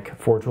Titanic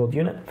Forge-Willed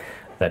unit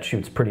that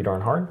shoots pretty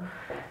darn hard.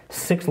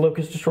 6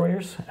 Locust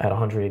Destroyers at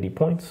 180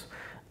 points,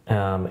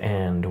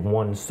 and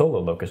 1 Solo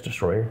Locust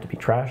Destroyer to be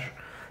trash.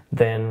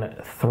 Then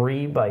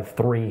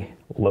 3x3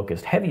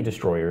 Locust Heavy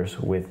Destroyers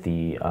with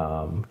the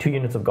 2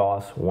 units of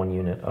Gauss, 1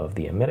 unit of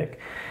the Emitic,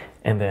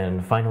 and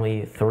then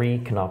finally 3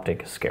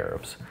 Canoptic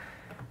Scarabs.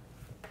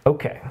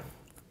 Okay,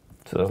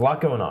 so there's a lot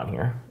going on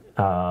here.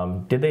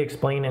 Did they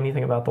explain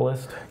anything about the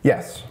list?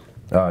 Yes,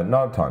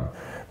 not a ton,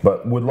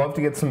 but would love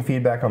to get some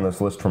feedback on this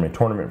list from a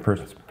tournament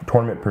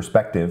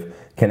perspective.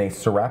 Can a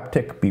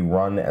Seraptic be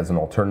run as an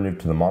alternative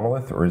to the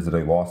Monolith, or is it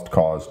a lost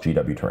cause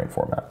GW terrain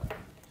format?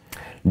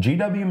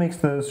 GW makes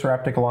the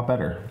Seraptic a lot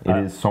better. It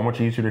is so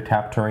much easier to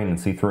tap terrain and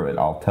see through it.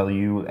 I'll tell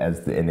you,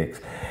 as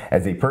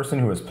a person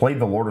who has played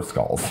the Lord of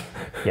Skulls.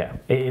 Yeah,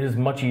 it is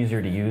much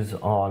easier to use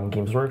on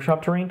Games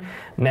Workshop terrain.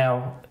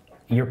 Now,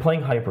 you're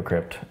playing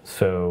Hypercrypt,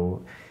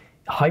 so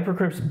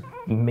Hypercrypt's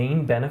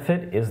main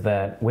benefit is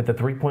that with the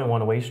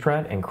 3.1 away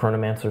strat and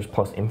Chronomancers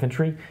plus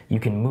infantry, you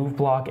can move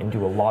block and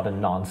do a lot of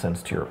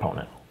nonsense to your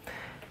opponent.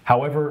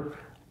 However,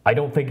 I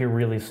don't think you're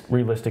really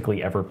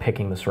realistically ever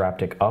picking the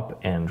Seraptic up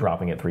and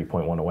dropping it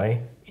 3.1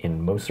 away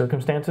in most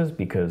circumstances,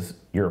 because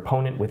your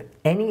opponent with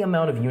any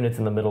amount of units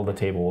in the middle of the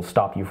table will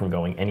stop you from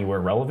going anywhere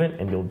relevant,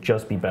 and you'll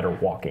just be better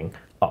walking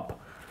up,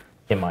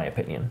 in my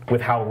opinion,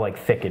 with how like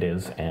thick it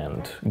is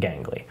and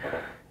gangly.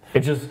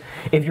 It's just,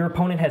 if your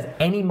opponent has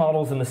any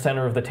models in the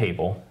center of the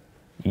table,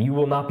 you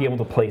will not be able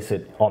to place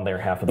it on their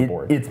half of the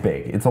board. It's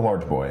big. It's a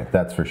large boy,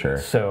 that's for sure.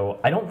 So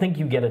I don't think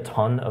you get a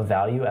ton of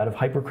value out of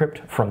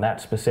Hypercrypt from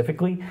that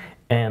specifically,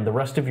 and the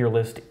rest of your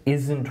list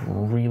isn't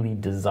really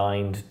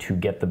designed to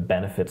get the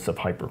benefits of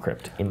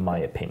Hypercrypt, in my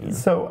opinion.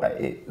 So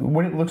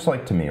what it looks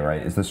like to me,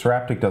 right, is the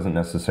Seraptic doesn't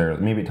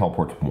necessarily, maybe it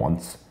teleports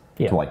once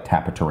to like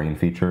tap a terrain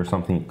feature or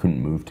something it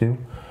couldn't move to.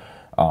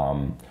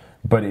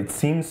 But it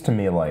seems to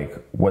me like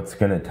what's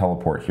going to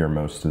teleport here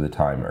most of the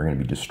time are going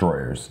to be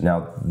destroyers.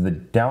 Now, the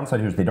downside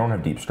here is they don't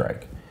have deep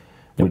strike,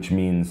 which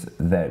means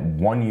that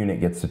 1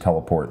 unit gets to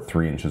teleport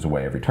 3 inches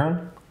away every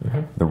turn.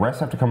 The rest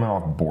have to come in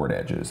off board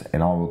edges.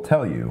 And I will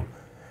tell you,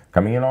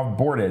 coming in off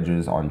board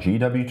edges on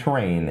GW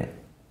terrain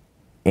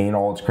ain't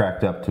all it's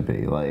cracked up to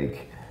be.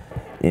 Like,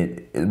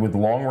 with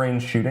long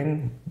range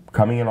shooting,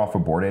 coming in off a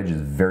board edge is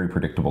very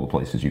predictable to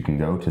places you can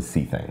go to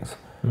see things.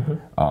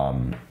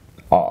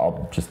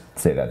 I'll just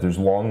say that. There's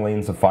long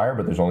lanes of fire,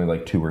 but there's only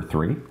like 2 or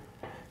 3.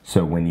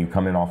 So when you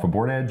come in off a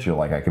board edge, you're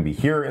like, I can be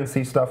here and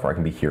see stuff, or I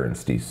can be here and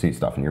see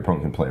stuff, and your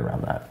opponent can play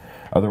around that.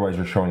 Otherwise,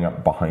 you're showing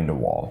up behind a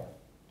wall.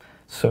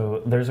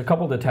 So there's a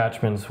couple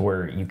detachments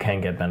where you can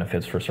get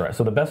benefits for Seraptic.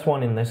 So the best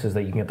one in this is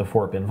that you can get the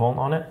 4-up invuln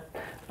on it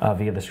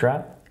via the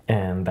strat,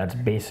 and that's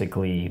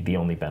basically the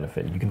only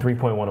benefit. You can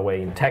 3.1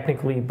 away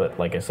technically, but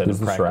like I said, does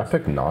the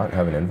Seraptic not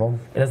have an invuln?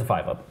 It has a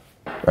 5-up.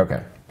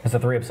 Okay. It's a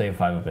 3-up save,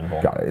 5-up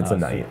invuln. Got it. It's a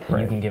knight,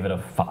 right? You can give it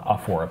a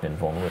 4-up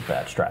invuln with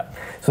that strat.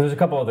 So there's a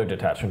couple other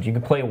detachments. You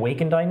can play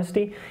Awakened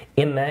Dynasty.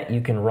 In that, you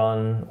can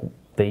run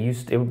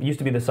it used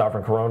to be the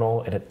Sovereign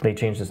Coronal. They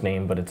changed its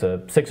name, but it's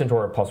a 6-inch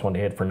aura +1 to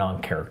hit for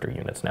non-character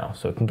units now.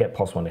 So it can get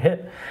 +1 to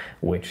hit,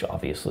 which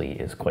obviously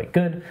is quite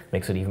good,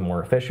 makes it even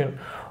more efficient.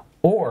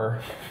 Or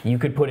you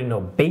could put in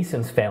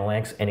Obeisance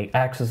Phalanx, and it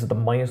acts as the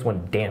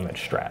 -1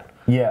 damage strat.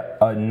 Yeah,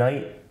 a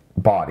knight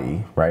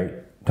body, right?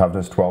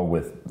 Toughness 12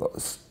 with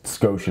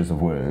scotias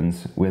of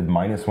wounds with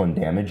 -1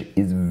 damage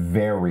is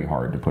very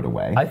hard to put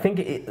away. I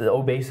think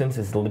Obeisance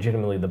is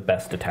legitimately the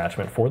best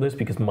attachment for this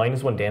because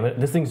 -1 damage,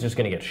 this thing's just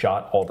going to get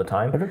shot all the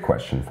time. I have a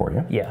question for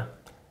you. Yeah.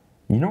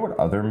 You know what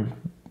other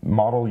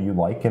model you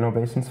like in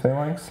Obeisance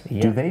Phalanx?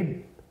 Yeah.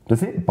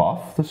 Does it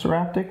buff the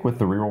Seraptic with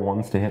the reroll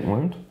 1s to hit and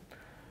wound?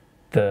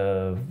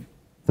 The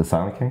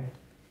Silent King?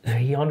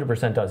 He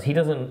 100% does.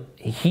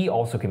 He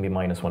also can be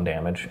 -1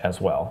 damage as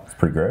well. It's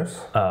pretty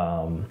gross.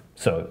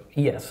 So,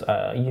 yes,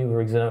 you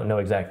know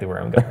exactly where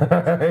I'm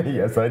going.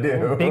 Yes, I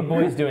do. Big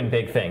boys doing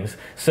big things.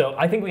 So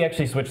I think we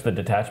actually switched the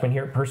detachment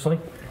here, personally.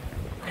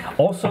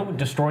 Also,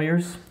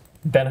 destroyers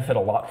benefit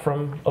a lot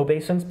from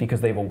Obeisance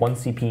because they have a 1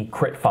 CP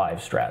crit 5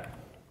 strat,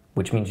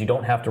 which means you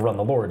don't have to run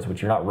the Lords,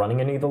 which you're not running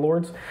any of the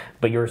Lords,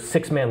 but your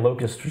 6-man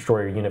Locust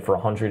Destroyer unit for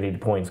 180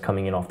 points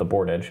coming in off the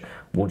board edge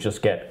will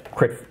just get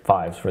crit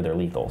 5s for their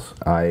lethals.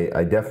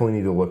 I definitely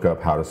need to look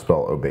up how to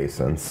spell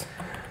Obeisance.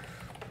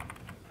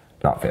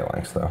 Not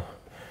Phalanx, though.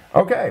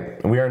 Okay,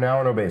 we are now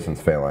in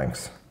Obeisance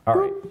Phalanx. All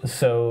right,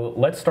 so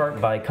let's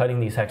start by cutting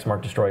these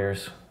Hexmark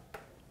Destroyers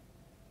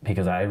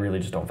because I really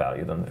just don't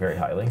value them very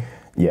highly.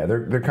 Yeah,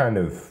 they're kind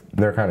of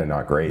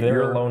not great.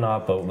 They're a low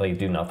op, but they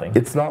do nothing.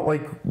 It's not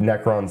like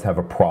Necrons have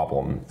a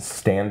problem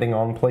standing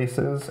on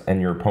places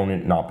and your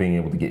opponent not being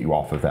able to get you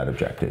off of that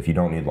objective. You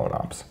don't need lone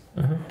ops.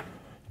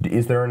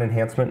 Is there an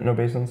enhancement in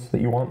Obeisance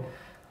that you want?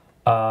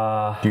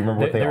 Do you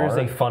remember what they are? There is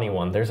a funny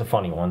one. There's a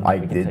funny one.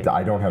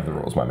 I don't have the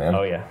rules, my man.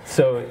 Oh yeah.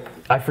 So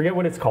I forget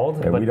what it's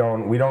called. Yeah, but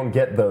we don't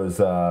get those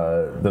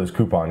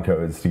coupon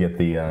codes to get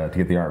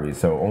the armies.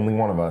 So only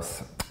one of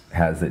us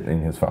has it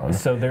in his phone.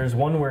 So there's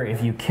one where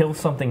if you kill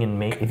something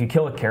if you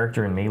kill a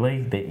character in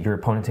melee, that your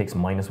opponent takes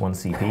 -1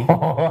 CP.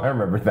 Oh, I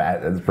remember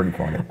that. That's pretty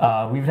funny.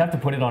 We would have to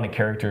put it on a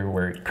character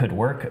where it could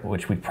work,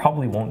 which we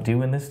probably won't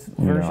do in this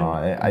version. No,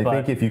 I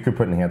think if you could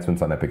put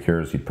enhancements on Epic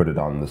Heroes, you'd put it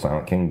on the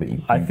Silent King, but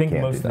you I think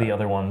can't most do of the that.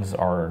 other ones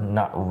are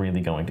not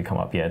really going to come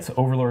up yet. It's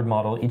Overlord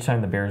model. Each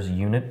time the bear's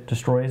unit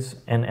destroys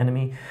an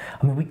enemy,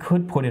 I mean, we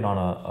could put it on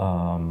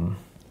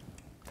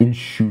a... In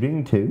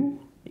shooting too?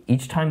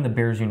 Each time the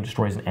bear's unit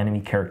destroys an enemy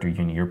character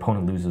unit, your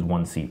opponent loses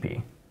 1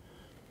 CP.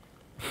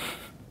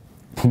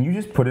 Can you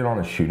just put it on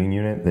a shooting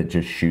unit that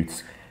just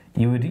shoots?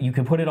 You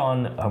could put it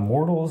on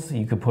Immortals.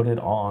 You could put it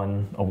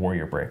on a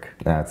Warrior Brick.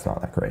 That's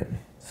not that great.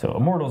 So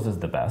Immortals is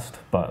the best,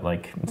 but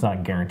like it's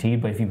not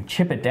guaranteed. But if you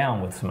chip it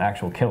down with some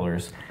actual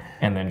killers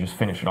and then just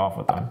finish it off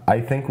with them,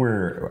 I think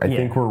we're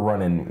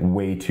running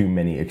way too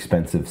many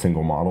expensive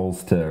single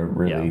models to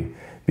really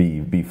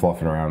be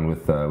fluffing around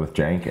with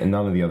jank, and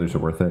none of the others are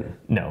worth it.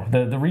 No,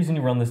 the reason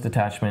you run this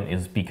detachment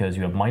is because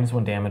you have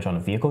 -1 damage on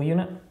a vehicle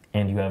unit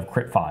and you have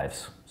crit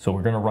 5s. So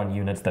we're going to run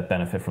units that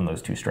benefit from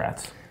those 2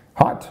 strats.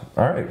 Hot.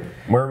 All right.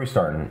 Where are we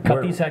starting?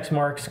 Cut these hex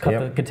marks. Cut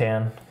the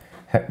Catan.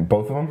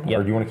 Both of them? Yep.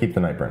 Or do you want to keep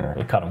the Nightbringer?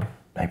 We'll cut them.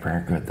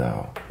 Nightbringer good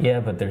though.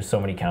 Yeah, but there's so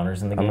many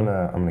counters in the game.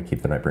 I'm gonna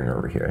keep the Nightbringer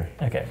over here.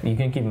 Okay, you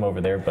can keep them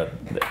over there, but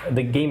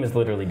the game is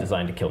literally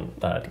designed to kill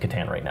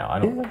Catan right now. I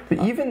don't. Yeah, but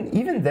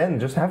even then,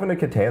 just having a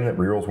Catan that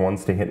rerolls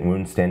 1s to hit and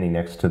wound standing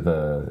next to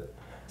the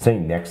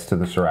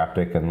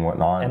Seraptic and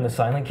whatnot, And the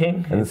Silent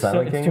King. It's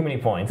too many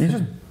points. You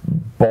just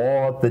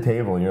ball up the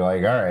table and you're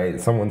like, all right,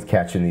 someone's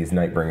catching these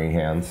Nightbringing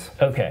hands.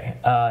 Okay,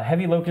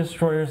 heavy Locust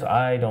Destroyers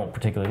I don't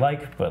particularly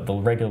like, but the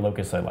regular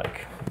Locusts I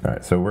like. All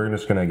right, so we're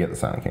just gonna get the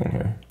Silent King in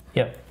here.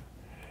 Yep.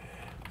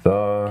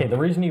 Okay, the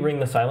reason you ring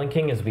the Silent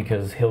King is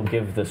because he'll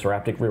give the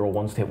Seraptic reroll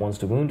 1s to hit, 1s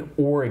to wound,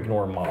 or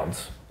ignore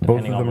mods.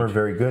 Both of them are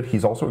very good.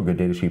 He's also a good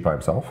data sheet by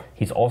himself.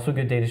 He's also a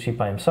good data sheet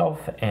by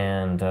himself,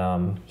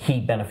 and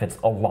he benefits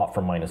a lot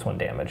from -1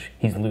 damage.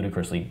 He's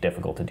ludicrously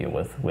difficult to deal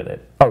with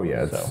it. Oh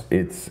yeah,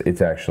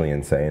 it's actually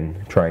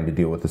insane trying to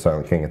deal with the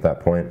Silent King at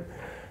that point.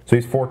 So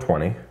he's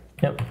 420.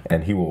 Yep.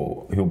 And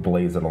he'll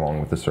blaze it along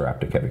with the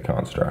Seraptic Heavy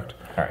Construct.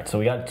 All right, so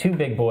we got 2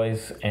 big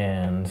boys,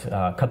 and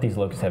cut these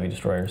Locust Heavy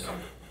Destroyers.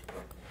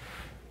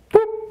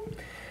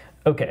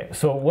 Okay,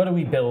 so what do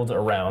we build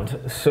around?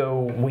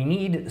 So we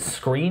need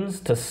screens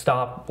to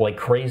stop like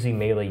crazy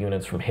melee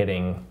units from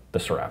hitting the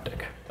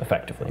Seraptic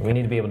effectively. We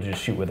need to be able to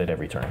just shoot with it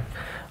every turn.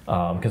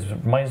 Because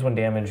 -1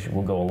 damage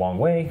will go a long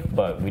way,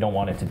 but we don't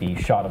want it to be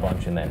shot a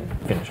bunch and then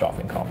finished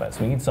off in combat.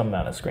 So we need some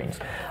amount of screens.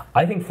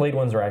 I think Flayed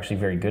Ones are actually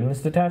very good in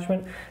this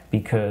detachment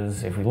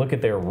because if we look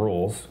at their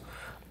rules,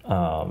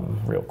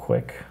 real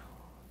quick,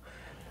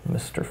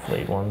 Mr.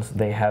 Flayed Ones,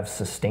 they have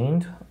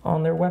Sustained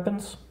on their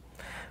weapons,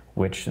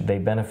 which they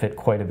benefit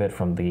quite a bit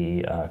from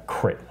the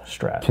crit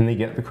strat. Can they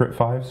get the crit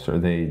 5s, or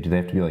do they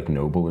have to be like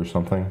noble or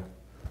something?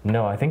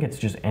 No, I think it's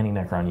just any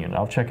Necron unit.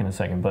 I'll check in a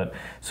second. But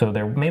so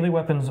their melee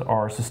weapons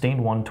are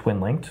Sustained 1,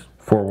 Twin Linked.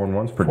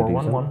 4/1/1's pretty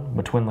decent. 4/1/1,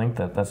 but Twin Linked,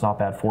 that's not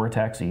bad. 4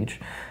 attacks each.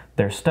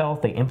 They're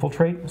stealth, they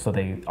infiltrate, so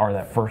they are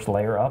that first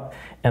layer up.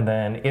 And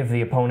then if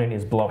the opponent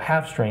is below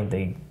half strength,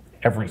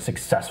 every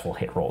successful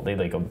hit roll, they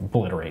like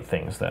obliterate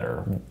things that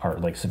are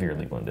like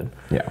severely wounded.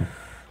 Yeah.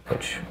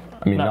 Which,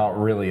 I mean, not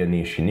really a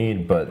niche you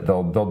need, but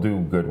they'll do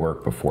good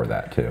work before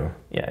that too.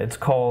 Yeah, it's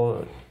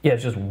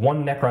just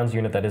one Necrons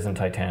unit that isn't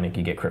Titanic,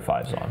 you get crit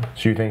 5s on.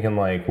 So you're thinking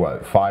like,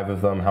 what, 5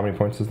 of them? How many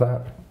points is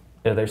that?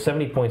 There's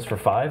 70 points for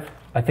 5.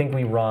 I think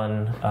we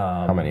run...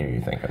 How many are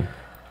you thinking?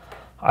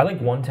 I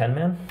like 1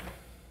 10-man,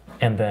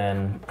 and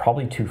then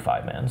probably 2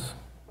 5-mans.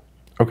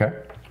 Okay.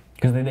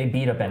 Because they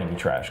beat up enemy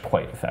trash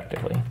quite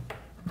effectively.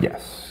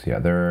 Yes, yeah,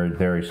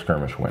 they're a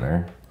skirmish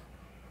winner.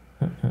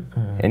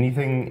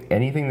 Anything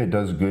that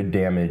does good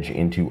damage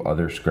into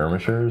other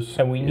skirmishers,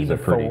 and we need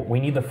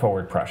the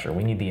forward pressure.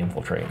 We need the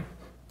infiltrate,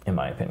 in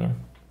my opinion.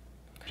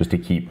 Just to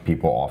keep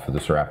people off of the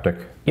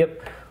Seraptic.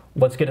 Yep.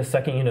 Let's get a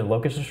second unit of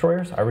Locust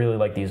Destroyers. I really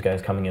like these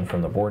guys coming in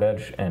from the board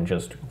edge and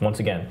just, once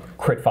again,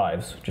 crit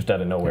 5s just out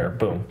of nowhere. Yeah.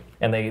 Boom.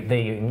 And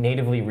they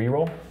natively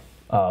reroll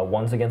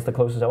 1s against the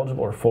closest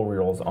eligible or full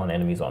rerolls on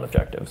enemies on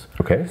objectives.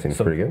 Okay, seems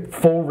pretty good.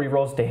 Full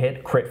rerolls to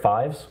hit, crit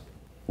 5s,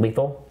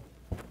 lethal.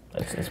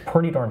 It's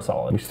pretty darn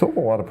solid. We still have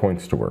a lot of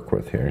points to work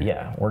with here.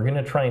 Yeah, we're going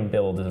to try and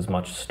build as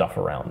much stuff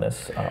around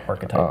this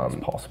archetype as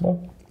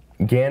possible.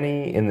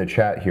 Ganny in the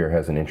chat here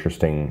has an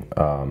interesting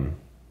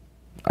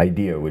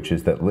idea, which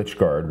is that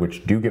Lichguard,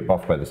 which do get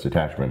buffed by this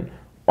detachment,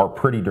 are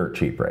pretty dirt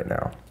cheap right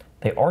now.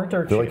 They are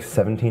dirt cheap. They're like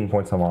 17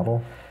 points a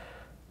model.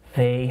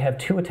 They have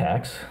 2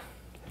 attacks,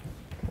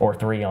 or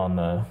 3 on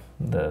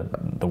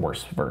the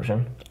worst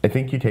version. I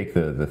think you take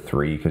the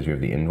 3 because you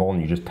have the invul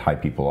and you just tie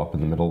people up in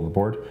the middle of the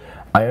board.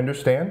 I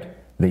understand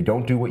they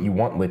don't do what you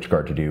want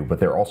Lichguard to do, but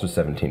they're also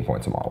 17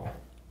 points a model.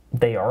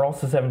 They are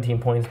also 17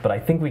 points, but I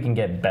think we can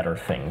get better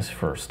things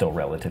for still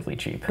relatively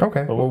cheap.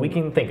 Okay. But we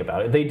can think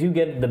about it. They do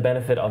get the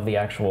benefit of the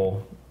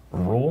actual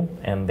rule,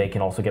 and they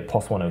can also get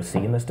 +1 OC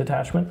in this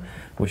detachment,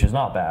 which is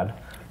not bad,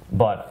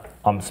 but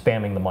I'm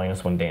spamming the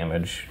 -1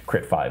 damage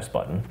crit 5s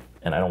button,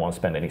 and I don't want to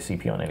spend any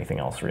CP on anything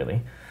else,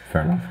 really.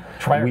 Fair enough.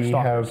 We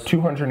have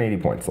 280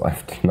 points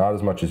left, not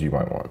as much as you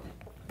might want.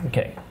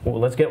 Okay, well,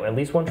 let's get at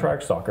least 1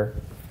 Triarch Stalker.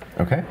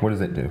 Okay, what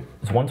does it do?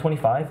 It's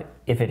 125.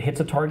 If it hits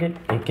a target,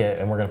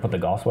 and we're going to put the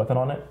Gauss weapon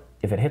on it.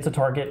 If it hits a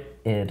target,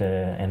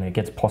 and it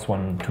gets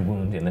 +1 to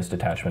wound in this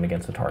detachment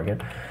against the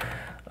target,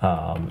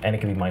 and it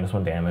can be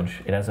 -1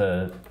 damage. It has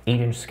a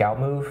 8-inch scout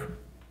move.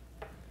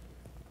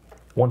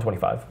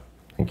 125.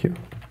 Thank you.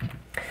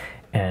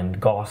 And the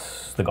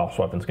Gauss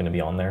weapon's going to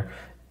be on there.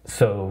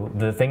 So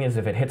the thing is,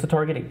 if it hits a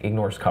target, it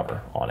ignores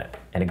cover on it,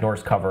 and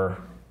ignores cover.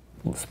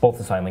 Both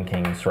the Silent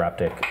King,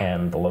 Seraptic,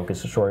 and the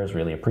Locust Destroyers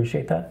really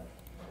appreciate that.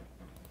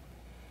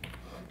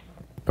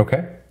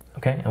 Okay.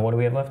 Okay, and what do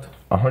we have left?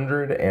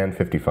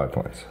 155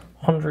 points.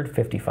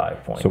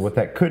 155 points. So what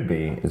that could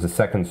be is a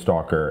second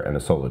Stalker and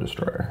a Solo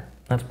Destroyer.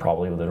 That's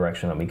probably the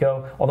direction that we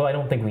go. Although I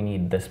don't think we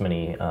need this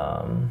many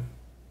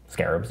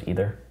Scarabs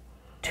either.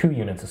 2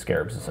 units of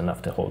Scarabs is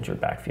enough to hold your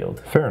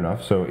backfield. Fair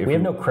enough. So if we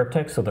have no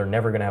Cryptex, so they're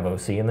never going to have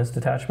OC in this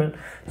detachment.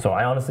 So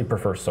I honestly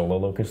prefer Solo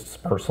Locusts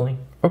personally.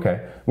 Okay.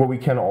 What we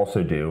can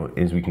also do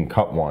is we can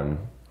cut 1,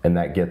 and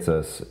that gets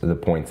us the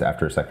points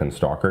after a second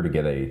Stalker to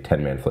get a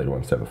 10-man flayed one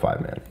instead of a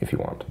 5-man, if you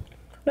want.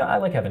 No, I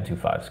like having 2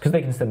 5s, because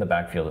they can sit in the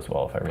backfield as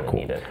well if I really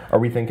need it. Are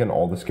we thinking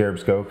all the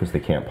Scarabs go, because they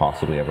can't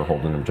possibly ever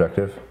hold an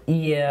objective?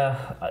 Yeah,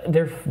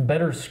 they're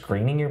better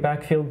screening your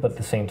backfield, but at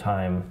the same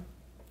time,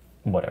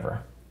 whatever.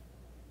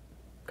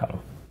 Cut them.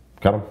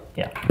 Cut them?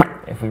 Yeah.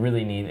 If we're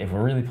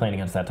really playing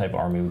against that type of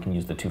army, we can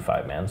use the 2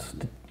 5-mans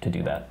to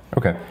do that.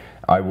 Okay.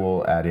 I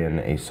will add in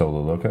a Solo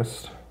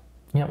Locust.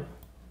 Yep.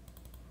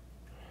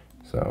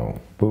 So,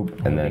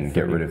 boop, and then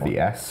get rid of the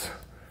S.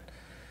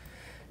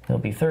 It'll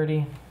be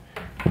 30.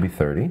 It'll be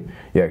 30.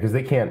 Yeah, because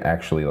they can't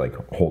actually, like,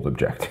 hold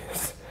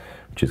objectives,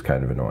 which is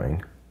kind of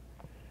annoying.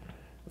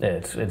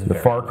 It's the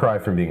far cry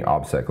from being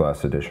OBSEC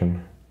last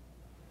edition.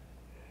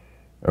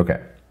 Okay,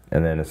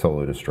 and then a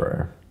Solo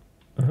Destroyer.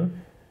 Mm-hmm.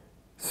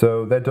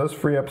 So that does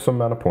free up some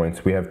amount of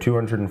points. We have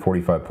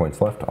 245 points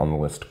left on the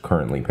list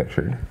currently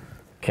pictured.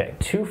 Okay,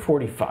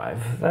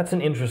 245. That's an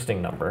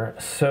interesting number.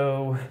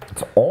 So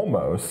it's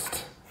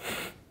almost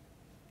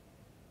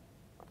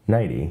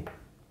 90.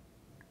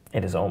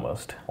 It is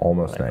almost.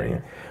 Almost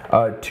 90.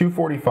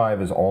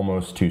 245 is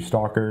almost 2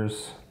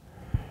 Stalkers.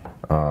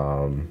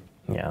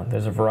 Yeah,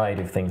 there's a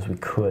variety of things we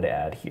could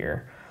add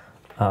here.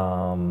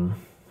 You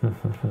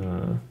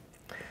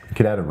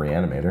could add a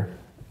Reanimator.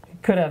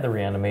 Could add the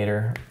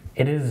Reanimator.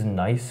 It is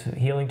nice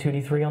healing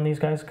 2d3 on these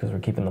guys because we're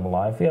keeping them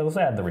alive. Yeah, let's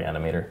add the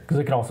Reanimator because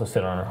it can also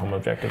sit on our home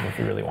objective if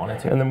we really wanted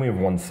to. And then we have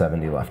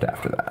 170 left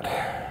after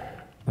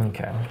that.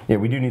 Okay. Yeah,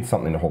 we do need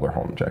something to hold our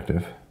home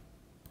objective.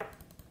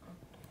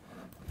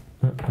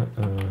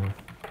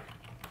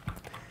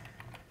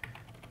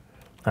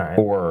 All right.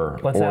 Or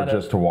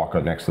just to walk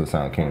up next to the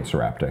Silent King and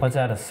Seraptic. Let's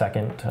add a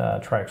second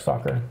Triarch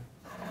Stalker.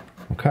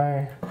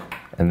 Okay.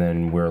 And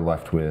then we're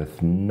left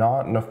with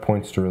not enough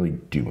points to really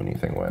do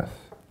anything with,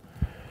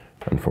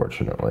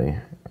 unfortunately.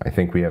 I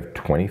think we have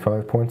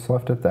 25 points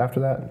left after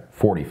that.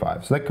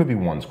 45. So that could be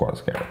 1 squad of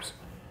Scarabs.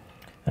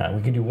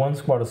 We could do 1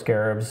 squad of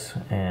scarabs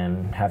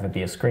and have it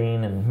be a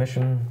screen and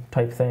mission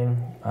type thing,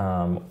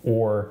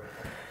 or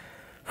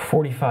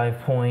 45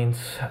 points.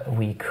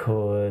 We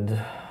could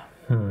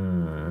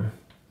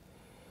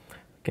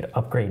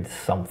upgrade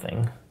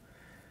something.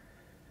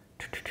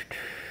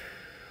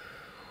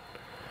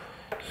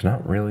 It's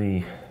not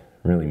really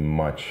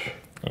much.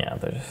 Yeah,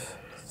 there's.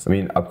 I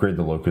mean, upgrade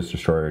the Locust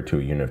Destroyer to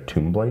a unit of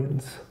Tomb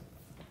Blades.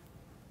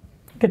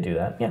 Could do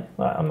that. Yeah,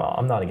 I'm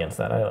not against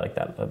that. I like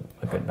that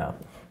a good amount.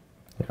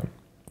 Yeah.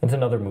 It's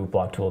another move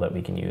block tool that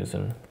we can use,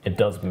 and it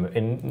does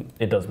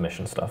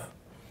mission stuff.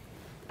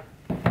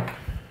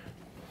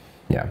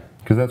 Yeah,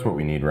 because that's what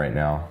we need right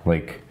now.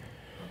 Like,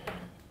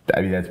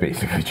 I mean, that's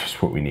basically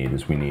just what we need.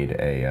 Is we need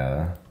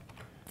a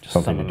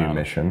something to do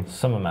mission.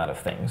 Some amount of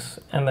things,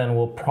 and then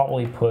we'll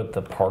probably put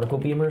the particle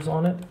beamers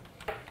on it,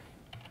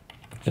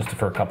 just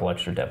for a couple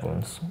extra dev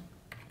wounds.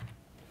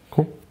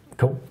 Cool.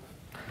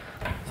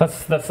 So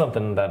that's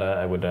something that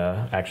I would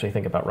actually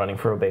think about running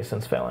for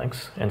Obeisance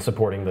Phalanx and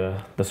supporting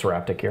the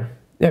Seraptic here.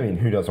 Yeah, I mean,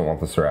 who doesn't want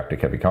the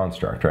Seraptic Heavy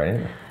Construct, right?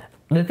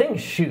 The thing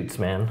shoots,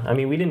 man. I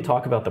mean, we didn't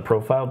talk about the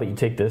profile, but you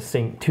take this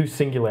 2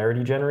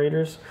 Singularity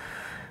generators.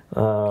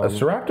 A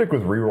Seraptic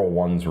with reroll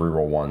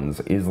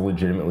 1s is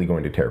legitimately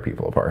going to tear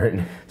people apart.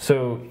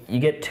 So you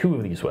get 2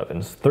 of these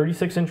weapons,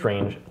 36-inch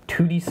range,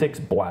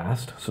 2d6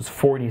 blast, so it's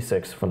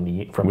 4d6 from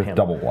with him.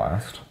 double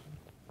blast.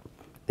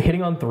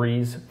 Hitting on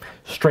 3s,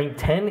 strength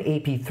 10,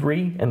 AP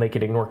 3, and they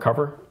could ignore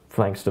cover,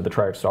 thanks to the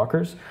Triad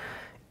Stalkers.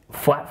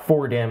 Flat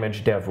 4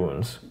 damage, dev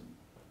wounds.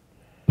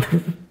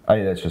 I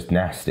mean, that's just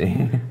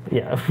nasty.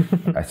 Yeah.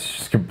 That's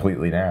just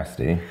completely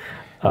nasty.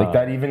 Like,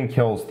 that even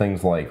kills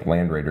things like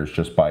Land Raiders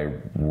just by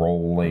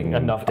rolling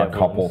enough a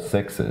couple wounds.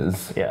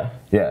 6s. Yeah.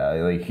 Yeah,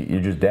 like,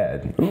 you're just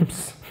dead.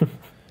 Oops.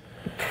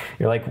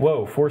 You're like,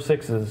 whoa, 4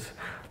 6s.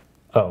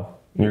 Oh.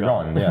 You're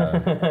gone, yeah.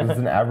 This is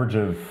an average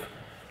of,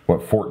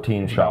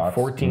 14 shots?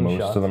 14 Most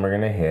shots. of them are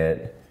going to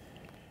hit.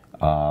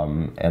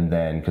 And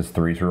then, because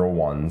 3s reroll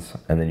 1s,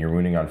 and then you're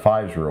wounding on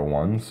 5s reroll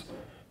 1s.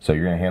 So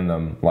you're going to hand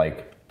them,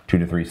 like, 2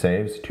 to 3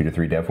 saves, 2 to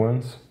 3 dev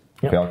wounds.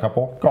 Yep. Fail a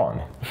couple,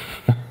 gone.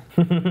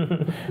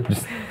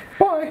 Just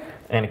bye.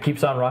 And it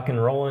keeps on rocking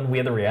and rolling. We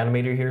have the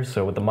Reanimator here,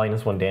 so with the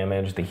 -1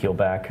 damage, the heal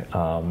back.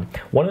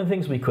 One of the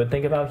things we could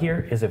think about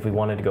here is if we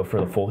wanted to go for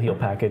the full heal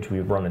package, we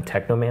would run a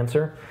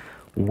Technomancer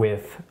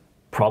with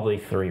probably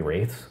 3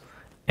 Wraiths,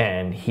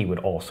 and he would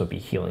also be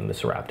healing the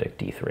Seraptic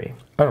D3.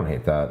 I don't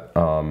hate that.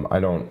 I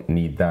don't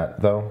need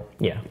that, though.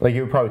 Yeah. Like,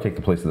 it would probably take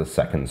the place of the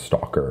second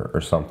Stalker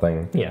or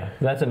something. Yeah,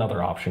 that's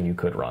another option you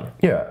could run.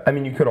 Yeah, I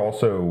mean, you could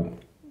also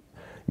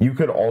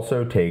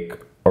take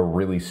a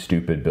really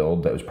stupid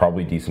build that was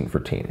probably decent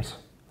for teams.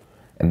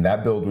 And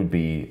that build would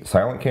be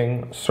Silent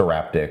King,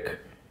 Seraptic,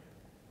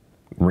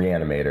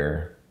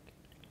 Reanimator,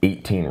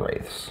 18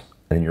 Wraiths.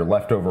 And then you're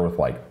left over with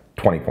like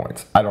 20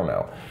 points. I don't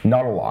know.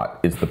 Not a lot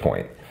is the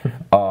point.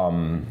 I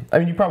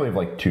mean, you probably have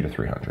like 200 to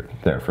 300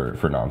 there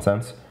for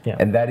nonsense. Yeah.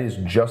 And that is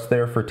just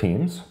there for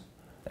teams.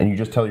 And you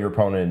just tell your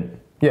opponent,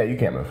 yeah, you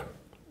can't move.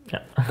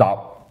 Yeah.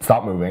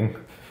 Stop moving.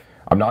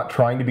 I'm not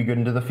trying to be good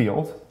into the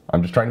field.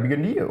 I'm just trying to be good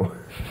into you.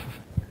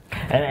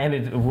 And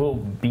it will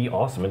be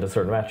awesome into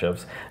certain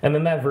matchups. And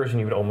then that version,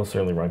 you would almost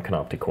certainly run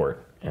Canoptic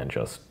Court and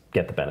just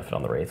get the benefit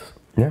on the Wraiths.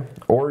 Yeah.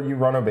 Or you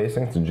run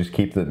Obeisance and just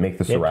make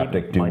the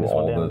Seraptic do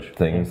all the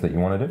things that you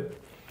want to do.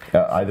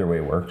 Either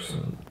way works.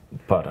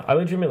 But I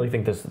legitimately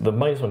think the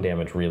 -1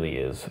 damage really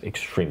is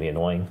extremely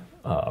annoying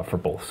for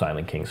both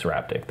Silent King and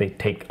Seraptic. They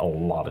take a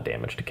lot of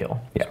damage to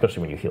kill,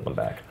 especially when you heal them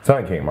back.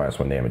 Silent King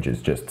 -1 damage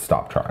is just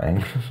stop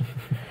trying.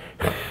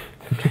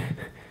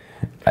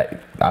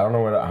 I don't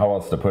know how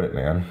else to put it,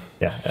 man.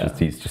 Yeah,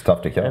 he's just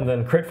tough to kill. And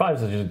then crit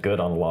 5s is just good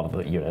on a lot of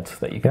the units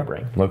that you can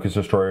bring. Locust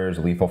Destroyers,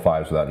 lethal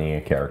 5s without needing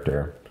a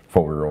character,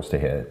 full rerolls to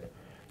hit.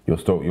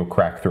 You'll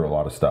crack through a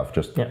lot of stuff.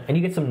 And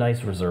you get some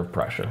nice reserve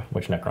pressure,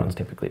 which Necrons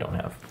typically don't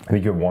have. I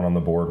think you have 1 on the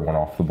board, 1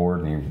 off the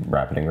board, and you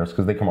rapid ingress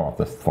because they come off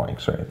the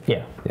flanks, right?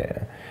 Yeah.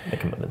 Yeah. They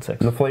come within 6.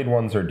 And the flayed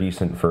ones are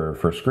decent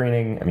for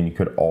screening. I mean, you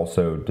could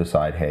also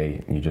decide,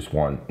 hey, you just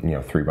want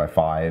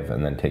 3x5,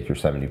 and then take your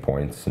 70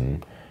 points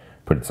and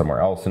put it somewhere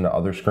else into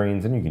other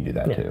screens, and you can do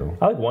that too.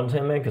 I like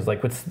one-time man because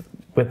like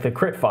with the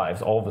crit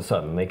 5s, all of a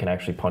sudden they can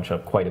actually punch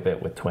up quite a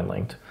bit with twin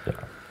linked. Yeah.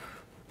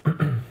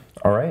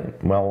 All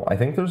right. Well, I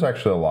think there's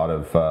actually a lot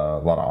of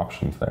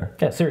options there.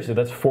 Yeah, seriously,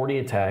 that's 40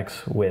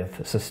 attacks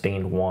with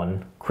sustained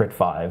 1 crit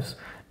 5s,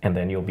 and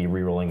then you'll be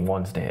rerolling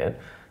 1s to hit.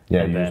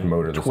 Yeah, you just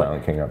motor the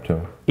Silent King up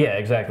too. Yeah,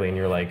 exactly, and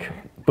you're like,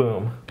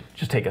 boom,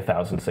 just take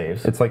 1,000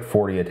 saves. It's like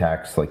 40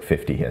 attacks, like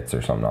 50 hits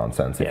or some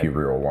nonsense if you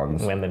reroll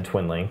 1s. And then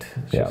twin linked.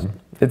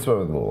 It's a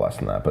little less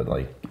than that, but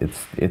like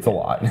it's a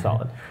lot.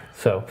 Solid.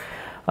 So.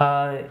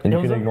 And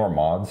you can ignore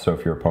mods, so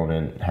if your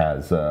opponent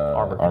has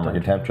armor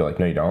contempt, you're like,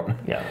 no, you don't.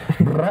 Yeah.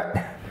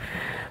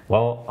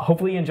 Well,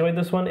 hopefully you enjoyed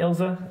this one,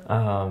 Ilza.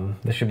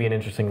 This should be an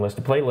interesting list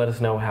to play. Let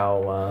us know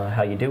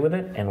how you do with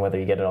it and whether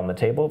you get it on the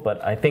table.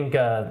 But I think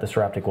the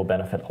Seraptic will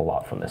benefit a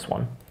lot from this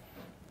one.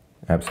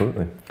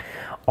 Absolutely.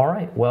 All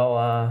right,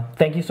 well,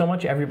 thank you so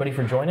much, everybody,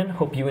 for joining.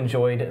 Hope you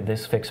enjoyed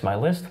this Fix My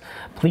List.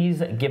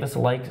 Please give us a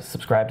like,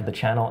 subscribe to the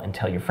channel, and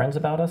tell your friends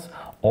about us.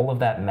 All of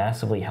that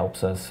massively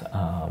helps us,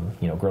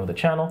 grow the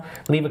channel.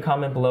 Leave a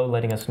comment below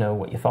letting us know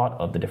what you thought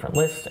of the different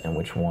lists and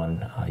which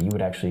one you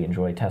would actually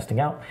enjoy testing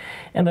out.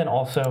 And then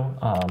also,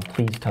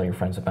 please tell your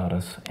friends about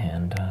us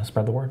and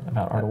spread the word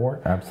about Art of War.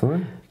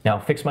 Absolutely. Now,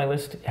 Fix My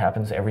List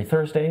happens every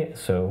Thursday,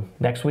 so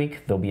next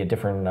week there'll be a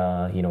different,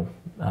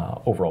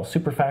 overall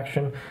super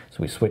faction. So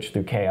we switch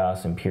through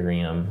Chaos,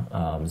 Imperium,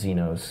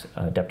 Xenos,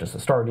 Adeptus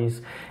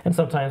Astartes, and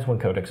sometimes when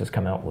codexes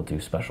come out, we'll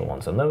do special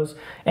ones on those.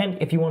 And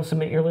if you want to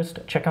submit your list,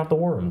 check out the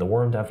War Room,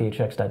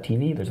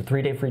 thewarroom.vhx.tv. There's a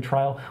 3-day free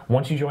trial.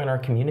 Once you join our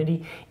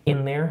community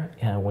in there,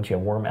 once you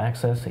have War Room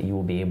access, you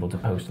will be able to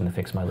post in the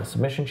Fix My List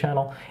submission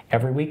channel.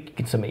 Every week you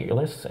can submit your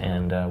lists,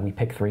 and we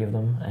pick 3 of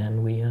them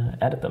and we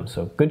edit them.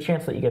 So good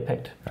chance that you get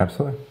picked.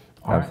 Absolutely.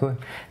 Absolutely.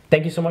 Right.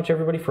 Thank you so much,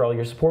 everybody, for all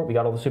your support. We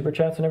got all the super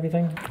chats and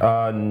everything?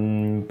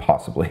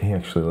 Possibly.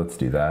 Actually, let's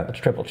do that. Let's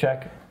triple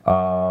check.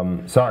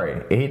 Sorry.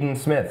 Aiden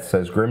Smith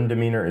says, Grim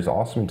Demeanor is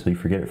awesome until you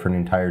forget it for an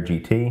entire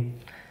GT.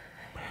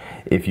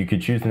 If you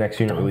could choose the next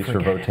unit release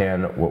for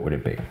Votann, what would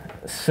it be?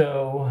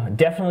 So,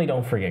 definitely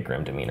don't forget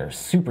Grim Demeanor.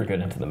 Super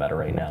good into the meta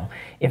right now.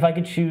 If I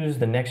could choose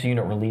the next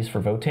unit release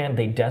for Votann,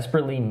 they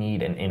desperately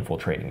need an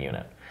infiltrating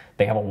unit.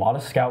 They have a lot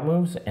of scout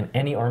moves, and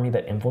any army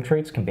that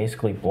infiltrates can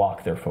basically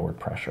block their forward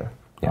pressure.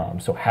 Yeah.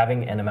 So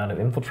having an amount of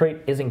infiltrate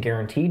isn't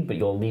guaranteed, but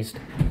you'll at least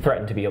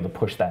threaten to be able to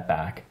push that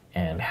back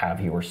and have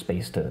your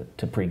space to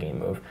pregame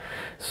move.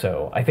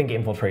 So I think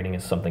infiltrating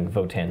is something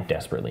Votann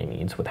desperately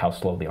needs with how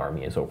slow the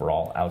army is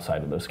overall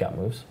outside of those scout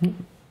moves.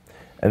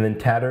 And then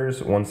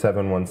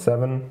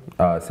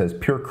Tatters1717 says,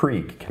 Pure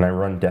Krieg, can I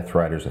run Death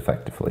Riders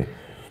effectively?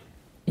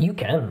 You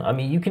can. I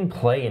mean, you can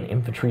play an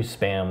infantry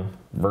spam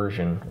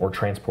version or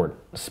transport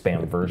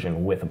spam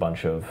version with a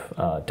bunch of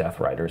Death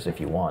Riders if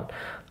you want.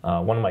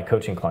 One of my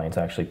coaching clients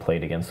actually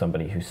played against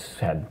somebody who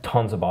had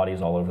tons of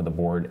bodies all over the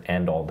board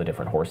and all the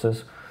different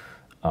horses.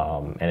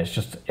 And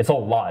it's a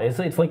lot.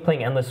 It's like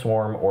playing Endless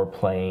Swarm or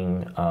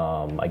playing,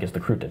 I guess, the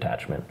Crew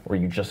Detachment, where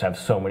you just have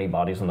so many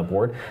bodies on the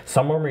board.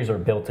 Some armies are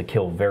built to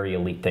kill very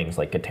elite things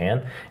like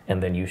Catan,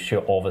 and then you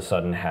should all of a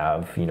sudden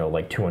have,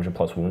 like 200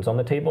 plus wounds on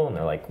the table, and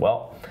they're like,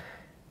 well,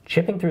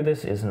 chipping through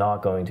this is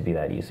not going to be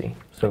that easy.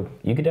 So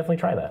you could definitely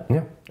try that.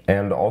 Yeah.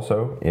 And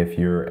also, if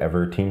you're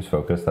ever teams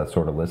focused, that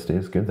sort of list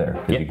is good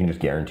there. Because you can just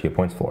guarantee a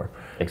points floor.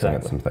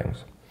 Exactly. Some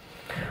things.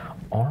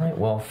 All right.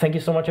 Well, thank you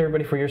so much,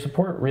 everybody, for your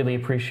support. Really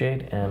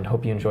appreciate and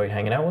hope you enjoyed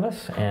hanging out with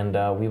us. And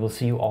we will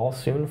see you all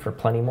soon for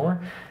plenty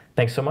more.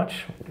 Thanks so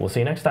much. We'll see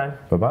you next time.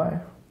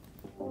 Bye-bye.